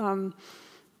is an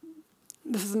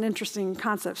interesting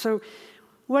concept. So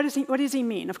what does he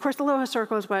mean? Of course, the literal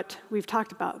historical is what we've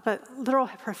talked about, but literal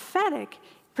prophetic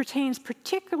pertains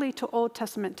particularly to Old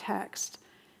Testament texts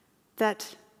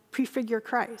that prefigure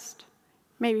Christ.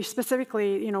 Maybe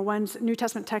specifically, one's New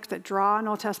Testament texts that draw an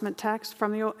Old Testament text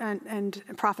from the and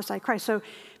prophesy Christ. So,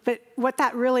 but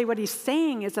what he's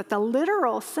saying is that the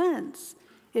literal sense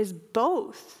is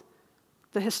both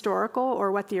the historical,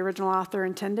 or what the original author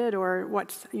intended, or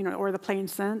or the plain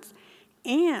sense,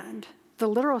 and the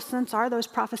literal sense are those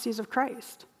prophecies of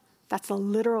Christ. That's the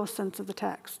literal sense of the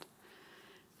text.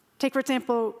 Take, for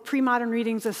example, pre-modern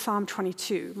readings of Psalm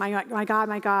 22. My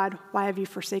God, why have you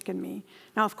forsaken me?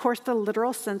 Now, of course, the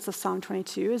literal sense of Psalm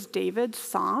 22 is David's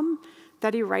psalm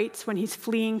that he writes when he's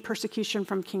fleeing persecution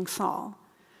from King Saul.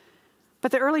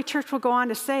 But the early church will go on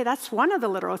to say that's one of the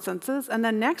literal senses, and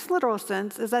the next literal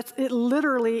sense is that it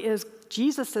literally is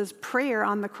Jesus' prayer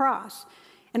on the cross.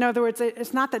 In other words,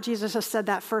 it's not that Jesus just said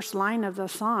that first line of the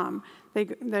psalm.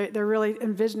 They're really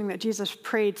envisioning that Jesus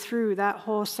prayed through that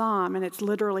whole psalm, and it's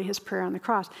literally his prayer on the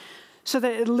cross. So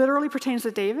that it literally pertains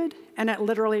to David, and it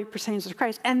literally pertains to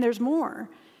Christ. And there's more.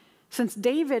 Since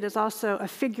David is also a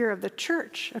figure of the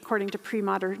church, according to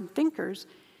pre-modern thinkers,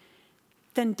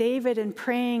 then David, in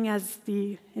praying as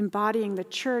embodying the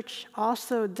church,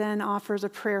 also then offers a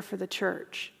prayer for the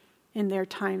church in their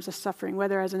times of suffering,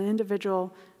 whether as an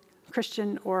individual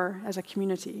Christian or as a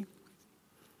community.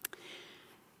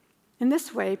 In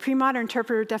this way, pre-modern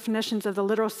interpreter definitions of the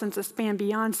literal sense expand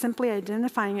beyond simply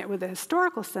identifying it with a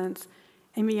historical sense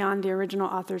and beyond the original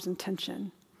author's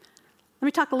intention. Let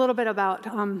me talk a little bit about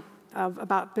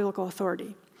biblical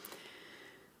authority.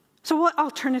 So what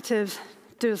alternatives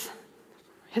does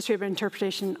history of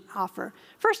interpretation offer?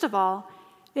 First of all,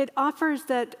 it offers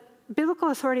that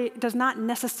biblical authority does not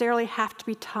necessarily have to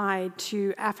be tied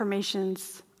to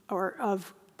affirmations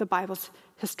of the Bible's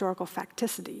historical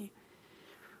facticity.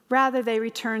 Rather, they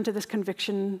return to this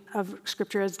conviction of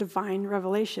Scripture as divine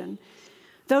revelation.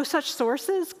 Though such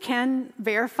sources can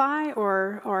verify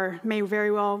or may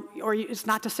very well, or it's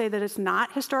not to say that it's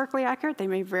not historically accurate, they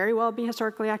may very well be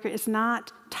historically accurate, it's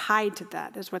not tied to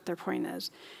that, is what their point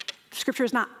is. Scripture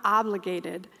is not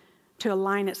obligated to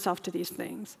align itself to these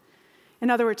things. In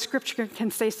other words, Scripture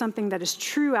can say something that is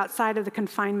true outside of the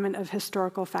confinement of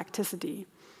historical facticity.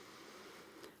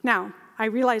 Now, I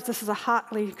realize this is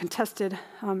hotly contested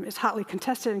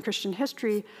in Christian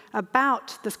history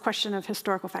about this question of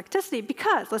historical facticity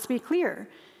because, let's be clear,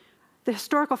 the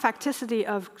historical facticity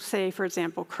of, say, for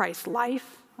example, Christ's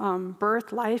life,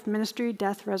 birth, life, ministry,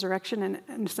 death, resurrection,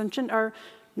 and ascension are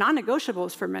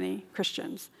non-negotiables for many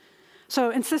Christians. So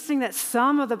insisting that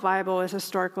some of the Bible is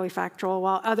historically factual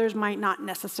while others might not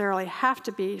necessarily have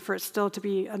to be for it still to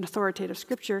be an authoritative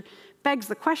scripture begs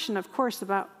the question, of course,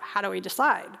 about how do we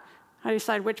decide? How do you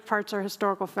decide which parts are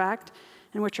historical fact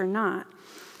and which are not?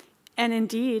 And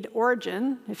indeed,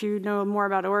 Origen, if you know more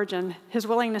about Origen, his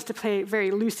willingness to play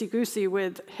very loosey-goosey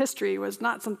with history was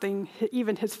not something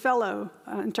even his fellow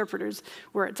interpreters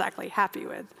were exactly happy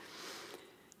with.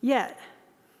 Yet,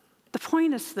 the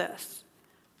point is this.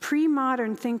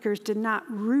 Pre-modern thinkers did not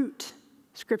root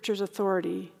Scripture's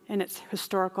authority in its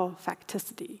historical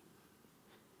facticity.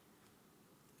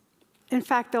 In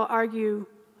fact, they'll argue,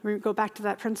 we go back to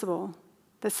that principle,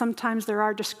 that sometimes there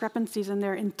are discrepancies and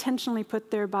they're intentionally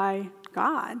put there by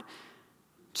God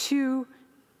to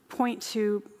point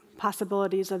to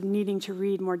possibilities of needing to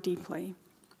read more deeply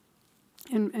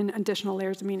in additional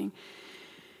layers of meaning.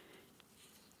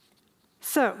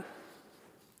 So,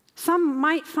 some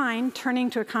might find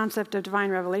turning to a concept of divine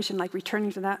revelation, like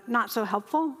returning to that, not so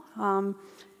helpful.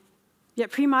 Yet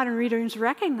pre-modern readers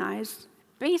recognize,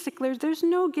 basically, there's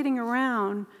no getting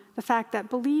around the fact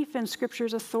that belief in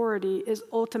Scripture's authority is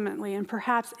ultimately and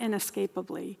perhaps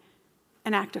inescapably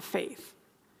an act of faith.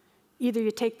 Either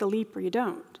you take the leap or you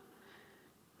don't.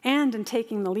 And in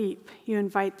taking the leap, you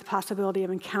invite the possibility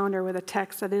of encounter with a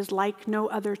text that is like no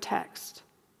other text.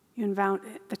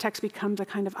 The text becomes a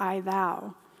kind of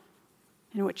I-thou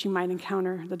in which you might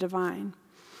encounter the divine.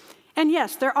 And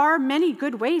yes, there are many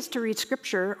good ways to read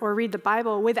Scripture or read the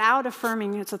Bible without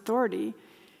affirming its authority.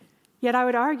 Yet I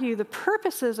would argue the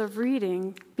purposes of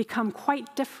reading become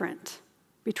quite different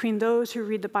between those who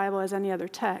read the Bible as any other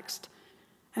text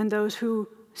and those who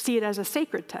see it as a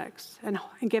sacred text and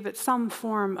give it some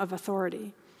form of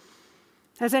authority.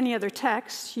 As any other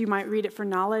text, you might read it for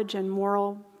knowledge and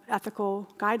moral, ethical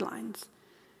guidelines.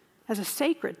 As a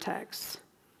sacred text,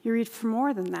 you read for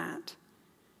more than that.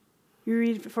 You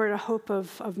read for the hope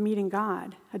of meeting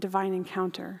God, a divine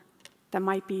encounter that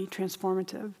might be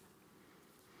transformative.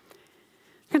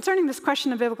 Concerning this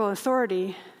question of biblical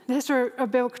authority, the history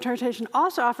of biblical interpretation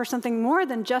also offers something more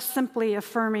than just simply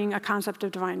affirming a concept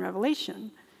of divine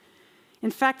revelation.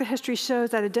 In fact, the history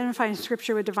shows that identifying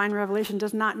Scripture with divine revelation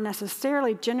does not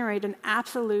necessarily generate an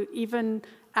absolute, even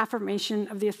affirmation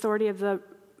of the authority of the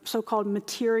so-called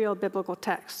material biblical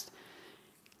text.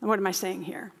 And what am I saying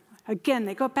here? Again,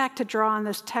 they go back to draw on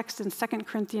this text in 2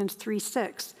 Corinthians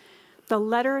 3:6. The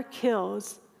letter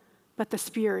kills, but the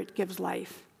Spirit gives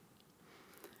life.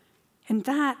 In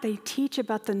that, they teach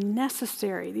about the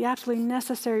absolutely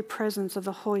necessary presence of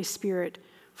the Holy Spirit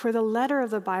for the letter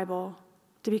of the Bible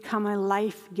to become a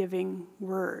life-giving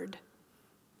word.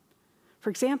 For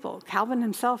example, Calvin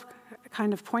himself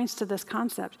kind of points to this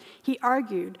concept. He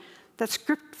argued that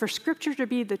for Scripture to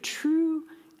be the true,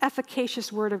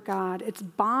 efficacious word of God, its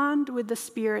bond with the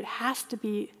Spirit has to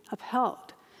be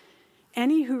upheld.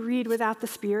 Any who read without the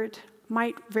Spirit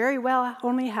might very well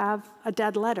only have a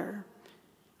dead letter.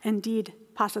 Indeed,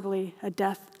 possibly a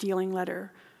death-dealing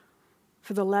letter.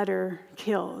 For the letter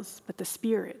kills, but the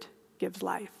Spirit gives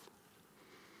life.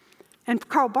 And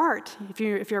Karl Barth, if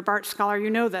you're a Barth scholar,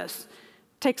 you know this,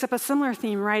 takes up a similar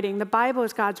theme, writing, the Bible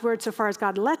is God's word so far as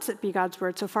God lets it be God's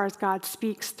word, so far as God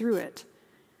speaks through it.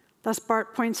 Thus,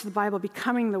 Barth points to the Bible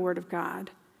becoming the word of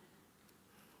God.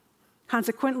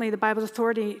 Consequently, the Bible's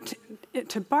authority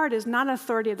to Barth is not an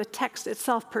authority of the text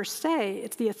itself per se,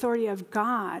 it's the authority of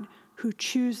God who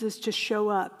chooses to show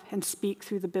up and speak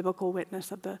through the biblical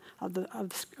witness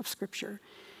of Scripture.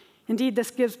 Indeed,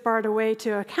 this gives Barth a way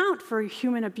to account for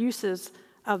human abuses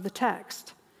of the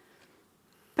text.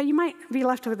 But you might be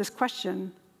left with this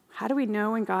question, how do we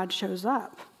know when God shows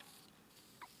up?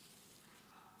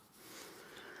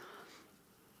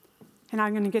 And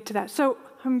I'm going to get to that. So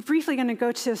I'm briefly going to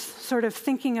go to sort of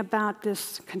thinking about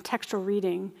this contextual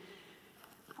reading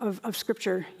of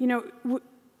Scripture. You know,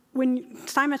 when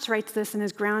Steinmetz writes this in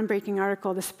his groundbreaking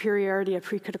article, The Superiority of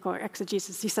Pre-Critical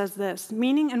Exegesis, he says this,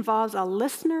 meaning involves a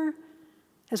listener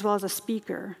as well as a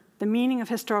speaker. The meaning of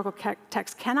historical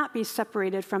texts cannot be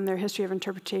separated from their history of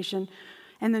interpretation,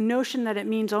 and the notion that it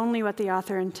means only what the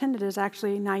author intended is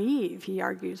actually naive, he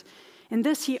argues. In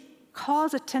this, he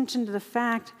calls attention to the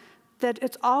fact that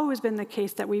it's always been the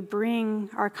case that we bring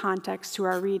our context to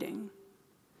our reading.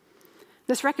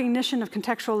 This recognition of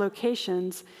contextual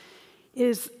locations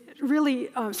is really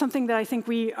something that I think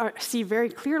we see very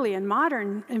clearly in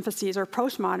modern emphases or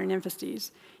postmodern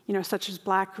emphases, you know, such as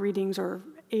Black readings or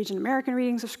Asian American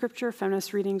readings of Scripture,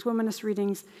 feminist readings, womanist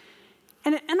readings.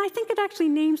 And I think it actually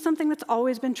names something that's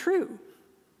always been true.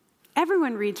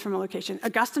 Everyone reads from a location.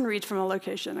 Augustine reads from a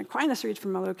location. Aquinas reads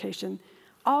from a location.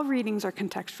 All readings are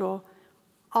contextual.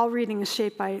 All reading is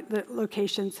shaped by the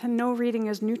locations, and no reading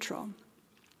is neutral.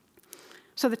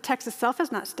 So the text itself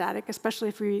is not static, especially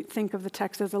if we think of the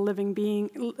text as a living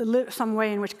being, some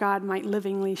way in which God might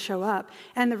livingly show up.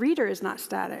 And the reader is not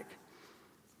static.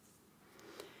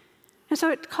 And so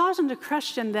it calls into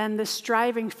question, then, this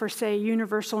striving for, say,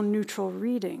 universal neutral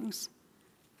readings.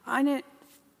 And it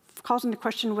calls into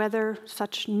question whether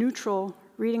such neutral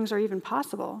readings are even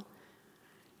possible.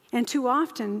 And too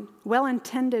often,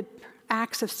 well-intended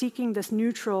acts of seeking this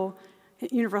neutral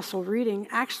universal reading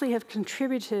actually have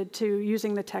contributed to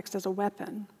using the text as a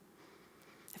weapon.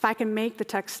 If I can make the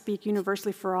text speak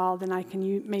universally for all, then I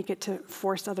can make it to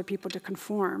force other people to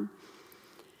conform.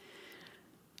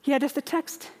 Yet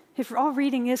if all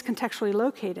reading is contextually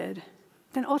located,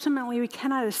 then ultimately we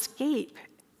cannot escape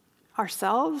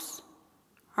ourselves,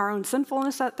 our own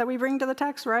sinfulness that we bring to the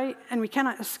text, right? And we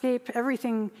cannot escape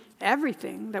everything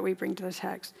that we bring to the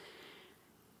text.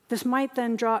 This might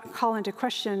then call into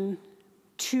question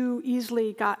too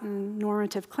easily gotten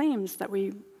normative claims that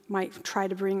we might try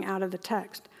to bring out of the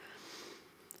text.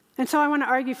 And so I want to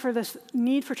argue for this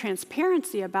need for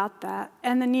transparency about that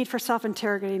and the need for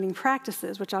self-interrogating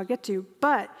practices, which I'll get to.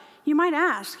 But you might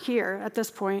ask here at this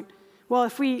point, Well,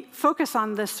 if we focus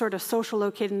on this sort of social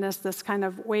locatedness, this kind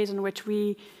of ways in which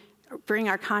we bring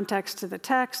our context to the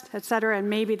text, et cetera, and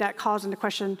maybe that calls into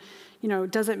question,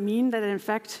 does it mean that in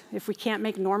fact, if we can't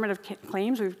make normative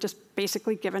claims, we've just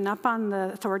basically given up on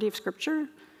the authority of Scripture?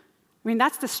 I mean,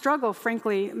 that's the struggle,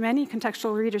 frankly. Many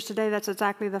contextual readers today, that's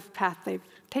exactly the path they've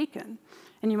taken.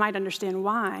 And you might understand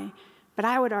why, but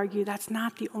I would argue that's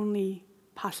not the only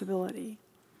possibility.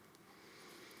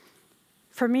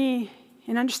 For me,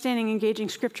 in understanding engaging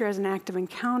Scripture as an act of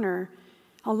encounter,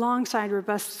 alongside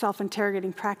robust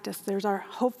self-interrogating practice, there's our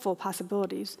hopeful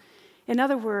possibilities. In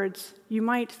other words, you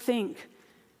might think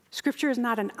Scripture is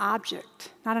not an object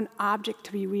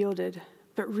to be wielded,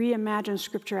 but reimagine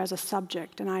Scripture as a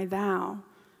subject, an I, thou.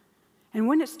 And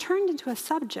when it's turned into a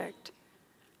subject,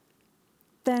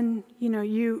 then,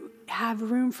 you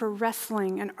have room for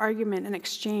wrestling and argument and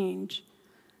exchange.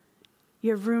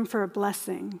 You have room for a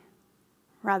blessing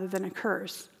rather than a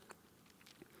curse.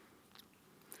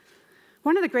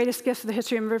 One of the greatest gifts of the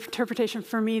history of interpretation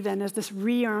for me, then, is this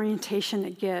reorientation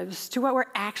it gives to what we're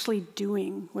actually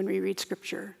doing when we read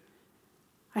Scripture.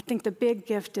 I think the big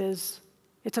gift is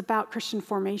it's about Christian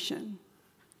formation.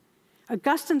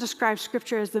 Augustine describes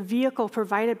Scripture as the vehicle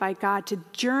provided by God to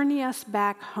journey us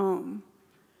back home.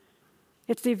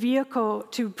 It's the vehicle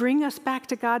to bring us back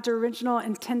to God's original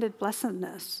intended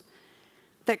blessedness.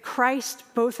 That Christ,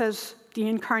 both as the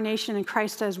incarnation and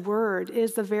Christ as Word,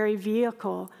 is the very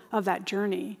vehicle of that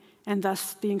journey. And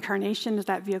thus, the incarnation is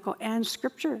that vehicle, and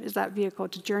Scripture is that vehicle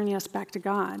to journey us back to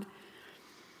God.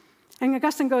 And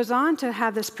Augustine goes on to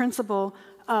have this principle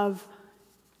of,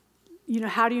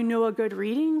 how do you know a good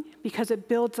reading? Because it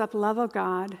builds up love of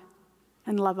God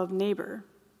and love of neighbor.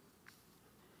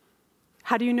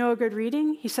 How do you know a good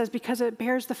reading? He says, because it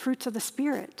bears the fruits of the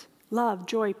Spirit: love,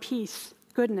 joy, peace,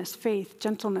 goodness, faith,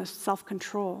 gentleness,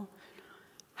 self-control.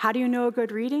 How do you know a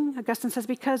good reading? Augustine says,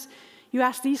 because you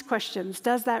ask these questions.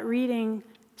 Does that reading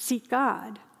seek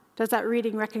God? Does that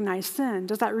reading recognize sin?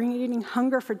 Does that reading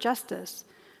hunger for justice?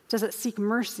 Does it seek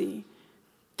mercy?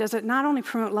 Does it not only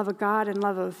promote love of God and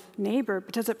love of neighbor,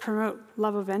 but does it promote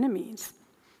love of enemies?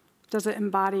 Does it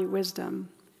embody wisdom?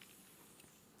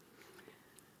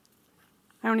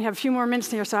 I only have a few more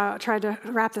minutes here, so I'll try to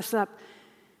wrap this up.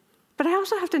 But I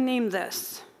also have to name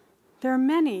this. There are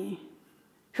many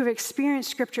who've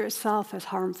experienced Scripture itself as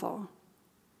harmful.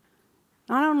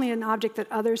 Not only an object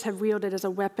that others have wielded as a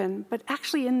weapon, but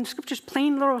actually in Scripture's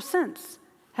plain literal sense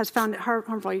has found it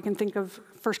harmful. You can think of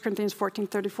 1 Corinthians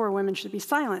 14:34, women should be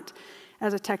silent,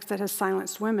 as a text that has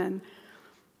silenced women.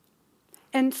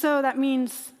 And so that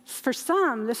means for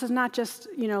some, this is not just,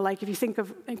 like if you think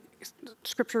of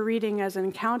Scripture reading as an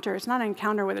encounter, it's not an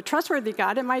encounter with a trustworthy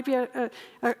God. It might be an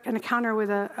encounter with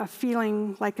a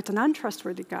feeling like it's an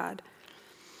untrustworthy God.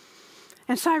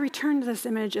 And so I return to this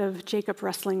image of Jacob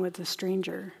wrestling with the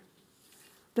stranger.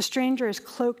 The stranger is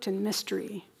cloaked in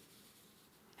mystery.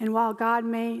 And while God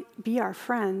may be our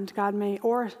friend, God may,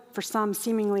 or for some,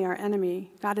 seemingly our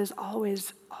enemy, God is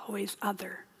always, always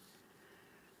other,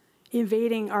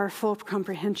 evading our full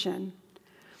comprehension.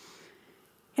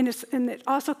 And it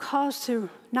also calls to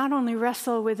not only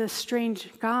wrestle with this strange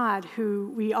God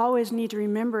who we always need to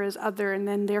remember as other, and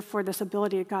then therefore this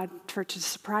ability of God to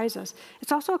surprise us.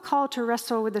 It's also a call to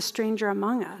wrestle with the stranger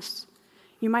among us.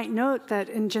 You might note that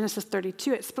in Genesis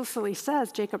 32, it explicitly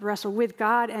says Jacob wrestled with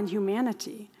God and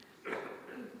humanity.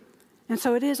 And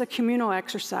so it is a communal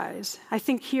exercise. I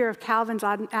think here of Calvin's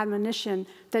admonition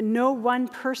that no one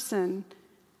person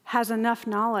has enough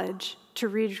knowledge to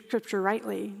read Scripture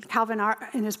rightly. Calvin,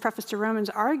 in his preface to Romans,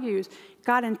 argues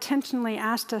God intentionally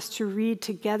asked us to read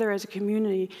together as a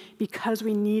community because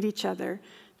we need each other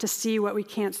to see what we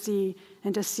can't see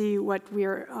and to see what we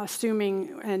are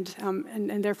assuming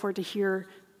and therefore to hear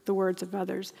the words of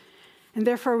others. And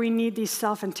therefore we need these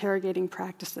self-interrogating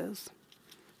practices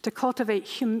to cultivate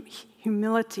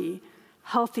humility,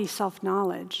 healthy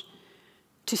self-knowledge,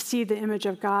 to see the image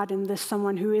of God in this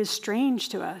someone who is strange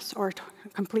to us or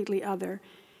completely other.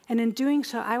 And in doing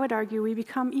so, I would argue we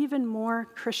become even more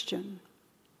Christian.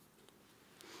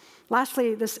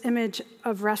 Lastly, this image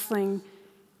of wrestling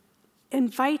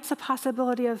invites a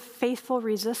possibility of faithful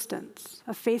resistance,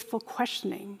 of faithful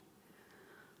questioning,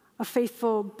 of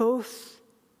faithful both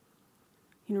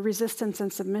resistance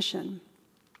and submission.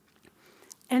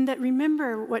 And that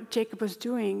remember what Jacob was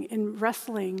doing in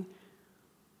wrestling.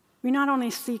 We not only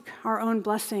seek our own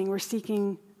blessing, we're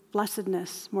seeking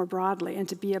blessedness more broadly and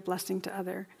to be a blessing to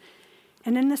other.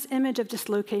 And in this image of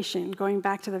dislocation, going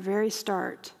back to the very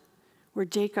start, where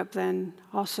Jacob then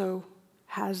also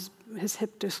has his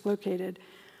hip dislocated,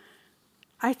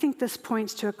 I think this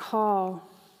points to a call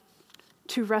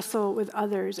to wrestle with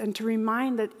others and to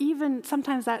remind that even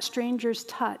sometimes that stranger's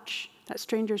touch, that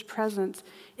stranger's presence,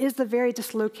 is the very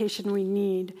dislocation we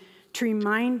need to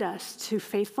remind us to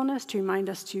faithfulness, to remind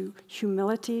us to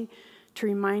humility, to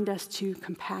remind us to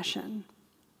compassion.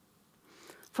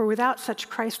 For without such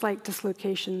Christ-like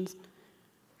dislocations,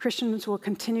 Christians will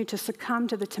continue to succumb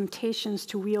to the temptations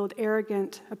to wield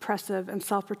arrogant, oppressive, and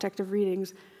self-protective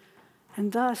readings,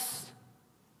 and thus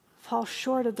fall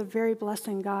short of the very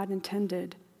blessing God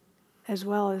intended, as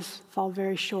well as fall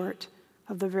very short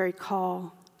of the very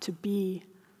call to be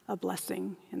a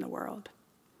blessing in the world.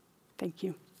 Thank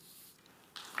you.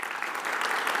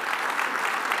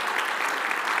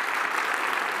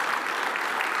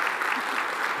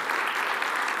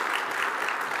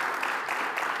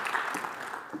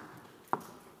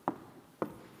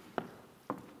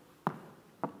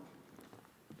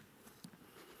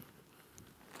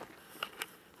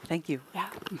 Thank you. Yeah.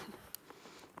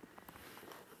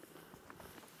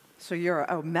 So you're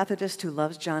a Methodist who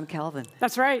loves John Calvin.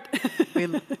 That's right.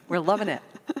 We're loving it.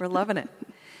 We're loving it.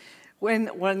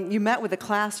 When you met with the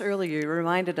class earlier, you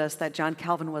reminded us that John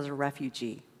Calvin was a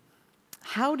refugee.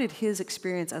 How did his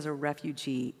experience as a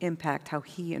refugee impact how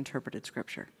he interpreted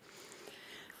Scripture?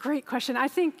 Great question. I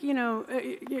think, you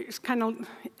kind of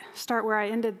start where I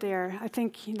ended there. I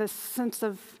think the sense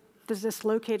of the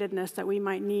dislocatedness that we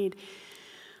might need.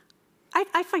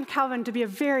 I find Calvin to be a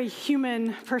very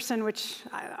human person, which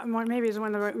maybe is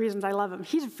one of the reasons I love him.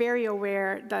 He's very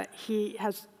aware that he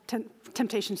has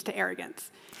temptations to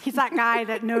arrogance. He's that guy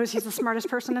that knows he's the smartest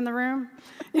person in the room.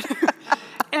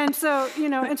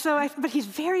 But he's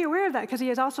very aware of that because he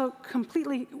is also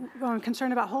completely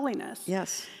concerned about holiness.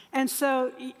 Yes. And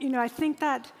so, I think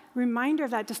that reminder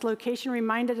of that dislocation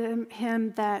reminded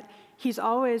him that he's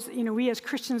always, we as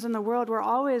Christians in the world, we're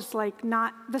always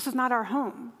this is not our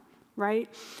home. Right?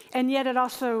 And yet it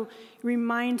also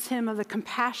reminds him of the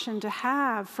compassion to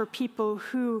have for people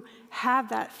who have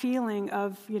that feeling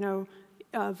of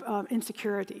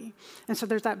insecurity. And so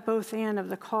there's that both and of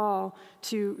the call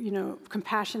to,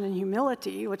 compassion and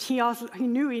humility, which he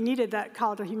knew he needed that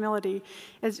call to humility,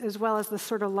 as well as the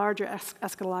sort of larger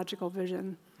eschatological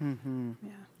vision. Mm-hmm.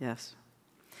 Yeah. Yes.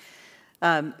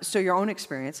 So your own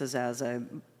experiences as a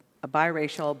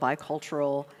biracial,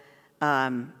 bicultural,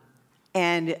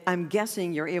 and I'm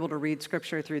guessing you're able to read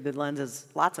Scripture through the lenses,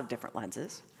 lots of different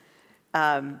lenses.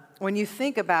 When you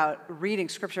think about reading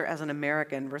Scripture as an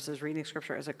American versus reading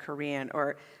Scripture as a Korean,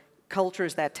 or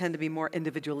cultures that tend to be more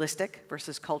individualistic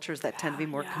versus cultures that tend to be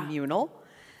more communal,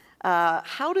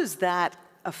 how does that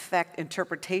affect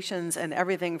interpretations and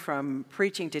everything from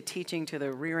preaching to teaching to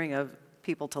the rearing of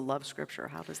people to love Scripture?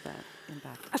 How does that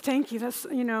impact? Thank you. That's,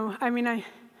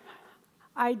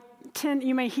 I tend,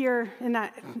 you may hear in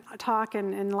that talk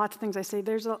and lots of things I say,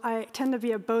 I tend to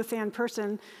be a both-and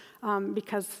person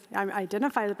because I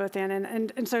identify as both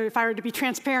and so if I were to be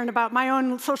transparent about my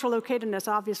own social locatedness,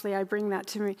 obviously I bring that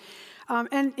to me.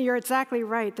 And you're exactly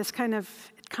right, this kind of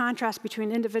contrast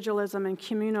between individualism and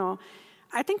communal,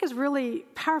 I think is really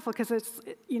powerful because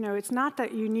it's not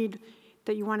that you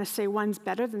want to say one's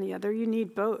better than the other, you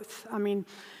need both.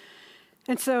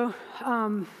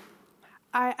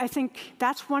 I think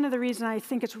that's one of the reasons I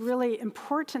think it's really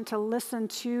important to listen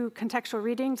to contextual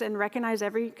readings and recognize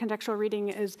every contextual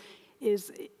reading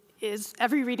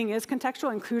every reading is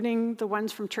contextual, including the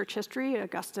ones from church history,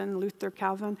 Augustine, Luther,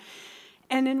 Calvin.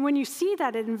 And then when you see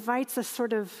that, it invites a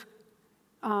sort of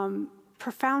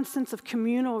profound sense of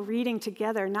communal reading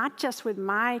together, not just with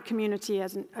my community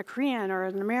as a Korean or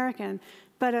an American,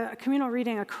 but a communal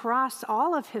reading across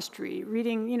all of history.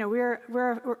 Reading,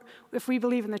 we're if we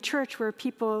believe in the church, we're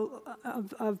people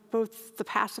of both the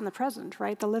past and the present,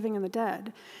 right? The living and the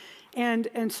dead.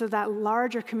 And so that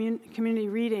larger community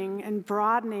reading and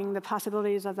broadening the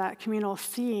possibilities of that communal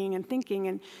seeing and thinking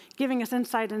and giving us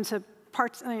insight into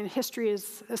parts, history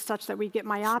is such that we get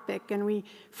myopic and we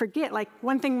forget,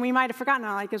 one thing we might have forgotten,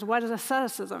 is what is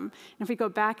asceticism? And if we go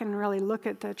back and really look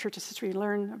at the church's history,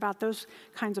 learn about those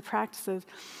kinds of practices.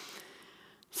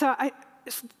 So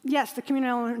yes, the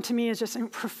communal element to me is just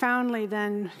profoundly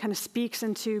then kind of speaks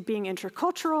into being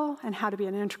intercultural and how to be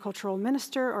an intercultural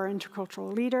minister or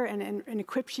intercultural leader and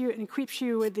equips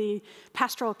you with the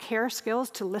pastoral care skills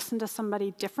to listen to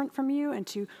somebody different from you and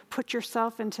to put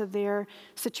yourself into their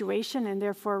situation and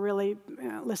therefore really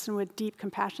listen with deep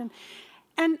compassion.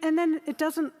 And then it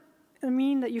doesn't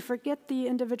mean that you forget the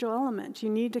individual element. You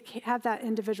need to have that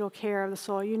individual care of the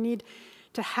soul. You need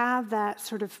to have that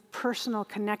sort of personal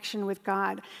connection with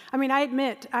God. I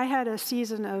admit, I had a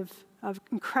season of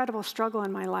incredible struggle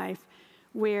in my life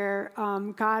where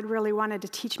God really wanted to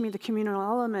teach me the communal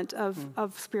element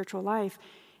of spiritual life.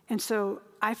 And so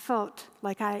I felt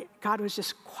like God was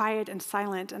just quiet and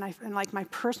silent, and like my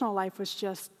personal life was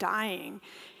just dying.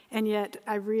 And yet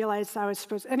I realized I was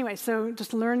supposed to, anyway, so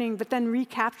just learning, but then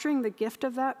recapturing the gift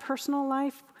of that personal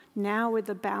life now with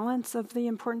the balance of the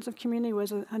importance of community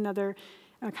was another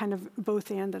kind of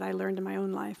both and that I learned in my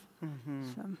own life. Mm-hmm.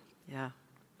 So. Yeah.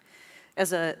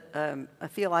 As a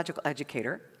theological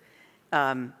educator,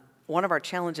 one of our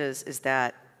challenges is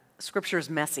that Scripture is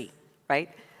messy, right?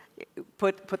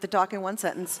 Put the talk in one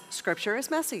sentence. Scripture is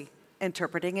messy.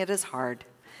 Interpreting it is hard.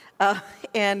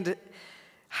 And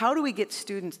how do we get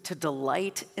students to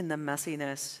delight in the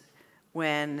messiness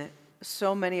when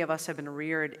so many of us have been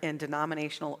reared in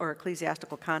denominational or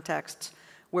ecclesiastical contexts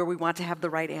where we want to have the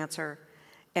right answer,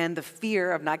 and the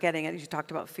fear of not getting it, you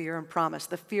talked about fear and promise,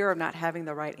 the fear of not having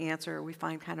the right answer we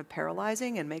find kind of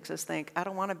paralyzing and makes us think, I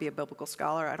don't want to be a biblical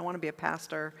scholar, I don't want to be a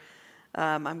pastor,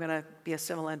 I'm going to be a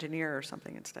civil engineer or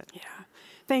something instead. Yeah,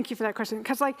 thank you for that question.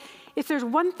 Because if there's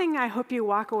one thing I hope you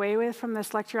walk away with from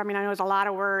this lecture, I mean, I know it was a lot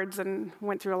of words and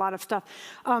went through a lot of stuff.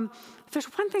 If there's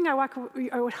one thing I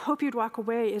would hope you'd walk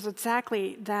away is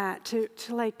exactly that, to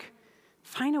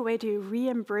find a way to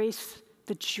re-embrace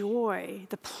the joy,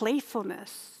 the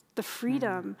playfulness, the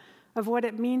freedom of what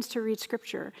it means to read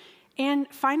Scripture, and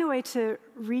find a way to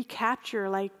recapture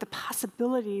the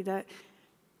possibility that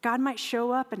God might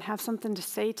show up and have something to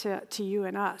say to you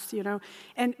and us,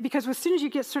 And because as soon as you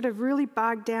get sort of really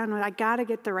bogged down with, I got to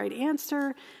get the right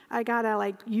answer, I got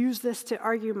to use this to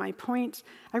argue my points,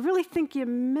 I really think you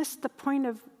miss the point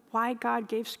of why God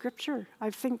gave Scripture.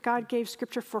 I think God gave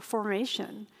Scripture for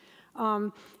formation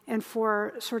and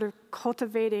for sort of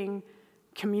cultivating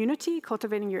community,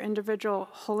 cultivating your individual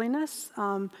holiness.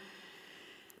 And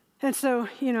so,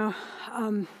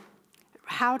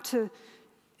 how to...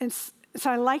 So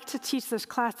I like to teach this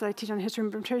class that I teach on history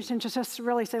and tradition, just to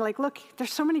really say, look,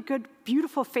 there's so many good,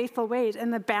 beautiful, faithful ways,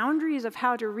 and the boundaries of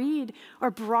how to read are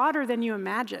broader than you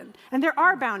imagine. And there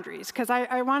are boundaries, because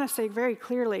I want to say very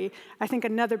clearly, I think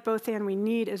another both and we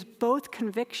need is both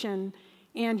conviction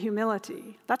and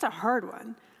humility. That's a hard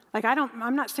one.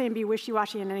 I'm not saying be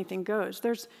wishy-washy and anything goes.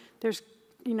 There's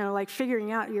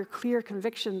figuring out your clear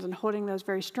convictions and holding those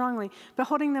very strongly, but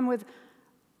holding them with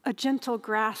a gentle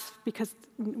grasp, because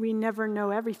we never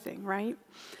know everything, right?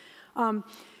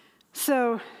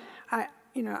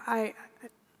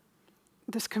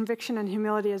 This conviction and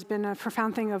humility has been a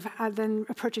profound thing of then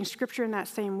approaching Scripture in that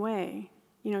same way.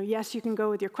 Yes, you can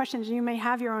go with your questions, and you may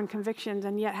have your own convictions,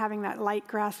 and yet having that light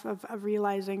grasp of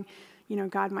realizing,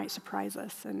 God might surprise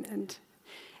us. And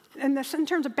this, in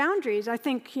terms of boundaries, I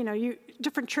think,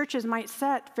 different churches might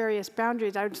set various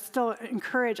boundaries. I would still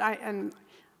encourage,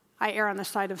 I err on the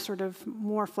side of sort of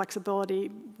more flexibility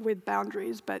with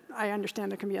boundaries, but I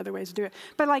understand there can be other ways to do it.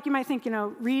 But you might think,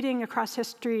 reading across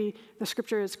history, the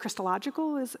Scripture is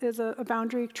Christological is a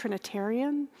boundary,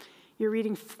 Trinitarian. You're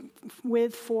reading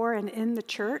with, for, and in the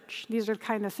church. These are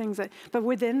kind of things but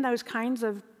within those kinds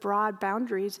of broad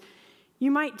boundaries,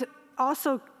 you might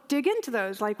also dig into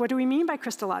those. What do we mean by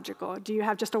Christological? Do you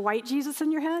have just a white Jesus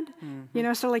in your head?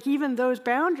 Mm-hmm. So even those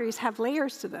boundaries have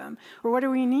layers to them. Or what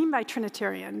do we mean by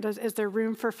Trinitarian? Is there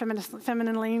room for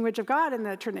feminine language of God in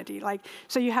the Trinity?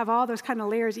 So you have all those kind of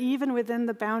layers, even within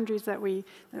the boundaries that we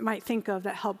might think of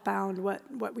that help bound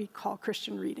what we call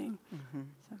Christian reading. Mm-hmm.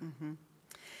 So. Mm-hmm.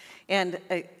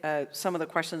 And some of the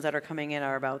questions that are coming in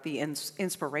are about the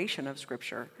inspiration of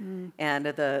Scripture and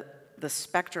the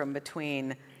spectrum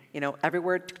between every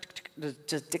word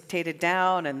just dictated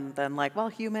down, and then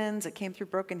humans, it came through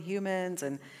broken humans,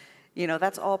 and,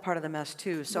 that's all part of the mess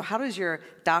too. So how does your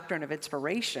doctrine of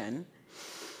inspiration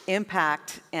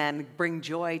impact and bring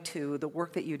joy to the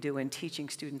work that you do in teaching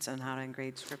students on how to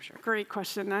grade Scripture? Great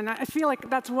question, and I feel like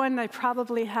that's one I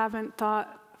probably haven't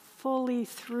thought fully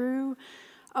through.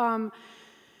 I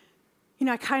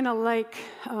kind of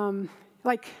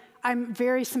I'm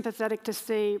very sympathetic to,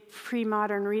 say,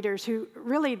 pre-modern readers who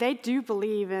really, they do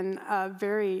believe in a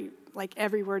very,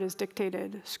 every word is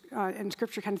dictated in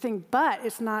Scripture kind of thing, but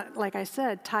it's not, like I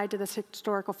said, tied to this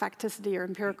historical facticity or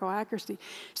empirical accuracy.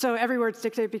 So every word's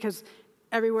dictated because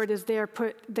every word is there,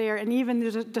 put there, and even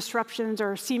the disruptions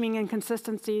or seeming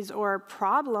inconsistencies or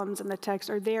problems in the text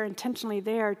are there, intentionally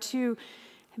there to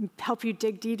help you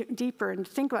dig deeper and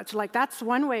think about it. So that's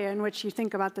one way in which you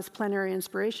think about this plenary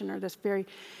inspiration, or this very...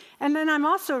 And then I'm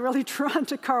also really drawn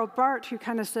to Karl Barth, who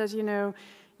kind of says,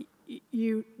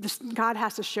 God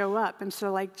has to show up. And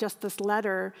so just this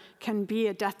letter can be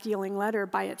a death-dealing letter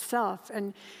by itself.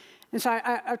 And so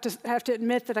I have to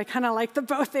admit that I kind of like the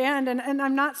both and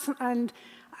I'm not... And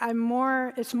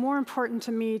it's more important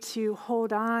to me to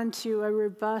hold on to a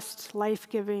robust,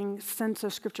 life-giving sense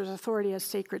of Scripture's authority as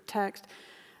sacred text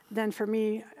than for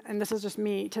me, and this is just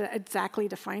me, to exactly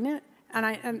define it.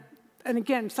 And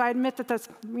again, so I admit that that's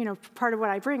part of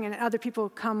what I bring, and other people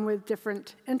come with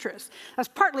different interests. That's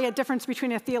partly a difference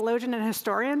between a theologian and a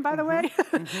historian, by the way.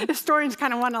 Historians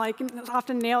kind of want to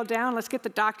often nail down, let's get the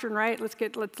doctrine right, let's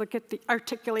get the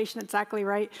articulation exactly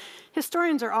right.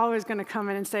 Historians are always going to come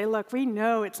in and say, look, we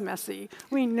know it's messy.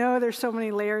 We know there's so many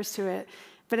layers to it.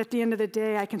 But at the end of the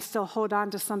day, I can still hold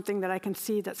on to something that I can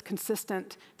see that's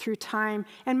consistent through time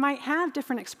and might have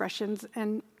different expressions,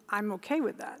 and I'm okay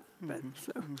with that.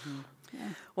 Yeah.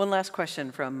 One last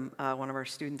question from one of our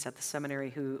students at the seminary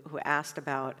who asked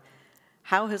about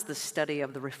how has the study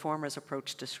of the Reformers'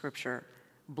 approach to Scripture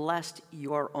blessed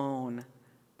your own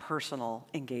personal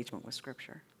engagement with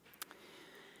Scripture?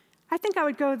 I think I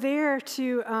would go there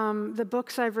to the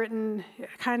books I've written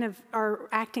kind of are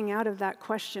acting out of that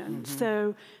question.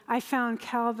 So I found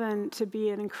Calvin to be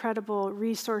an incredible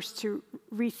resource to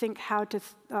rethink how to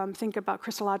think about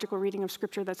Christological reading of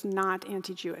Scripture that's not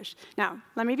anti-Jewish. Now,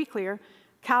 let me be clear.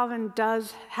 Calvin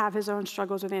does have his own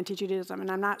struggles with anti-Judaism, and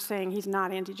I'm not saying he's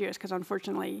not anti-Jewish, because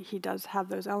unfortunately he does have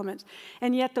those elements.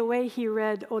 And yet the way he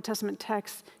read Old Testament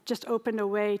texts just opened a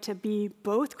way to be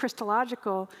both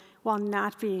Christological while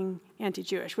not being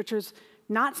anti-Jewish, which was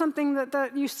not something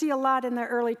that you see a lot in the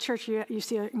early church. You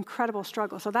see an incredible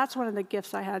struggle. So that's one of the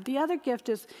gifts I had. The other gift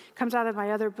comes out of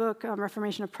my other book,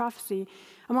 Reformation of Prophecy.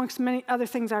 Amongst many other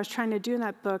things I was trying to do in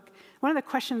that book, one of the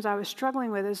questions I was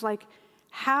struggling with is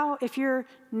how, if you're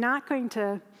not going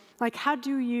to, how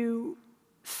do you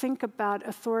think about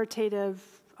authoritative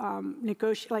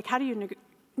negotiation? How do you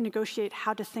negotiate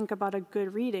how to think about a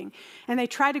good reading? And they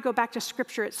try to go back to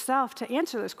Scripture itself to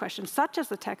answer those questions, such as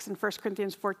the text in 1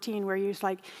 Corinthians 14, where you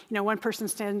one person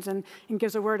stands and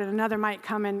gives a word, and another might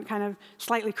come and kind of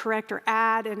slightly correct or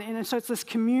add. And so it's this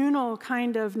communal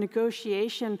kind of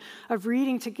negotiation of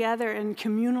reading together and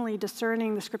communally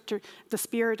discerning the Scripture, the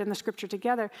Spirit and the Scripture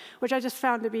together, which I just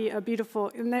found to be a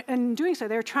beautiful, and in doing so,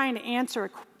 they're trying to answer a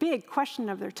big question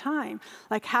of their time.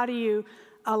 How do you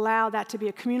allow that to be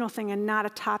a communal thing and not a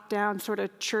top-down sort of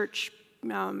church,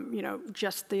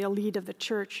 just the elite of the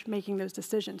church making those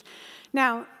decisions.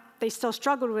 Now, they still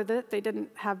struggled with it. They didn't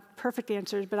have perfect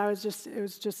answers, but it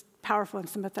was just powerful and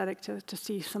sympathetic to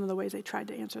see some of the ways they tried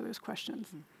to answer those questions.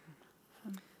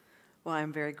 Well,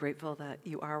 I'm very grateful that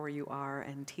you are where you are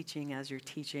and teaching as you're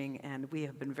teaching, and we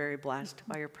have been very blessed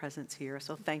by your presence here.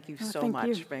 So thank you so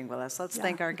much for being with us. Let's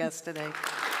thank our guests today.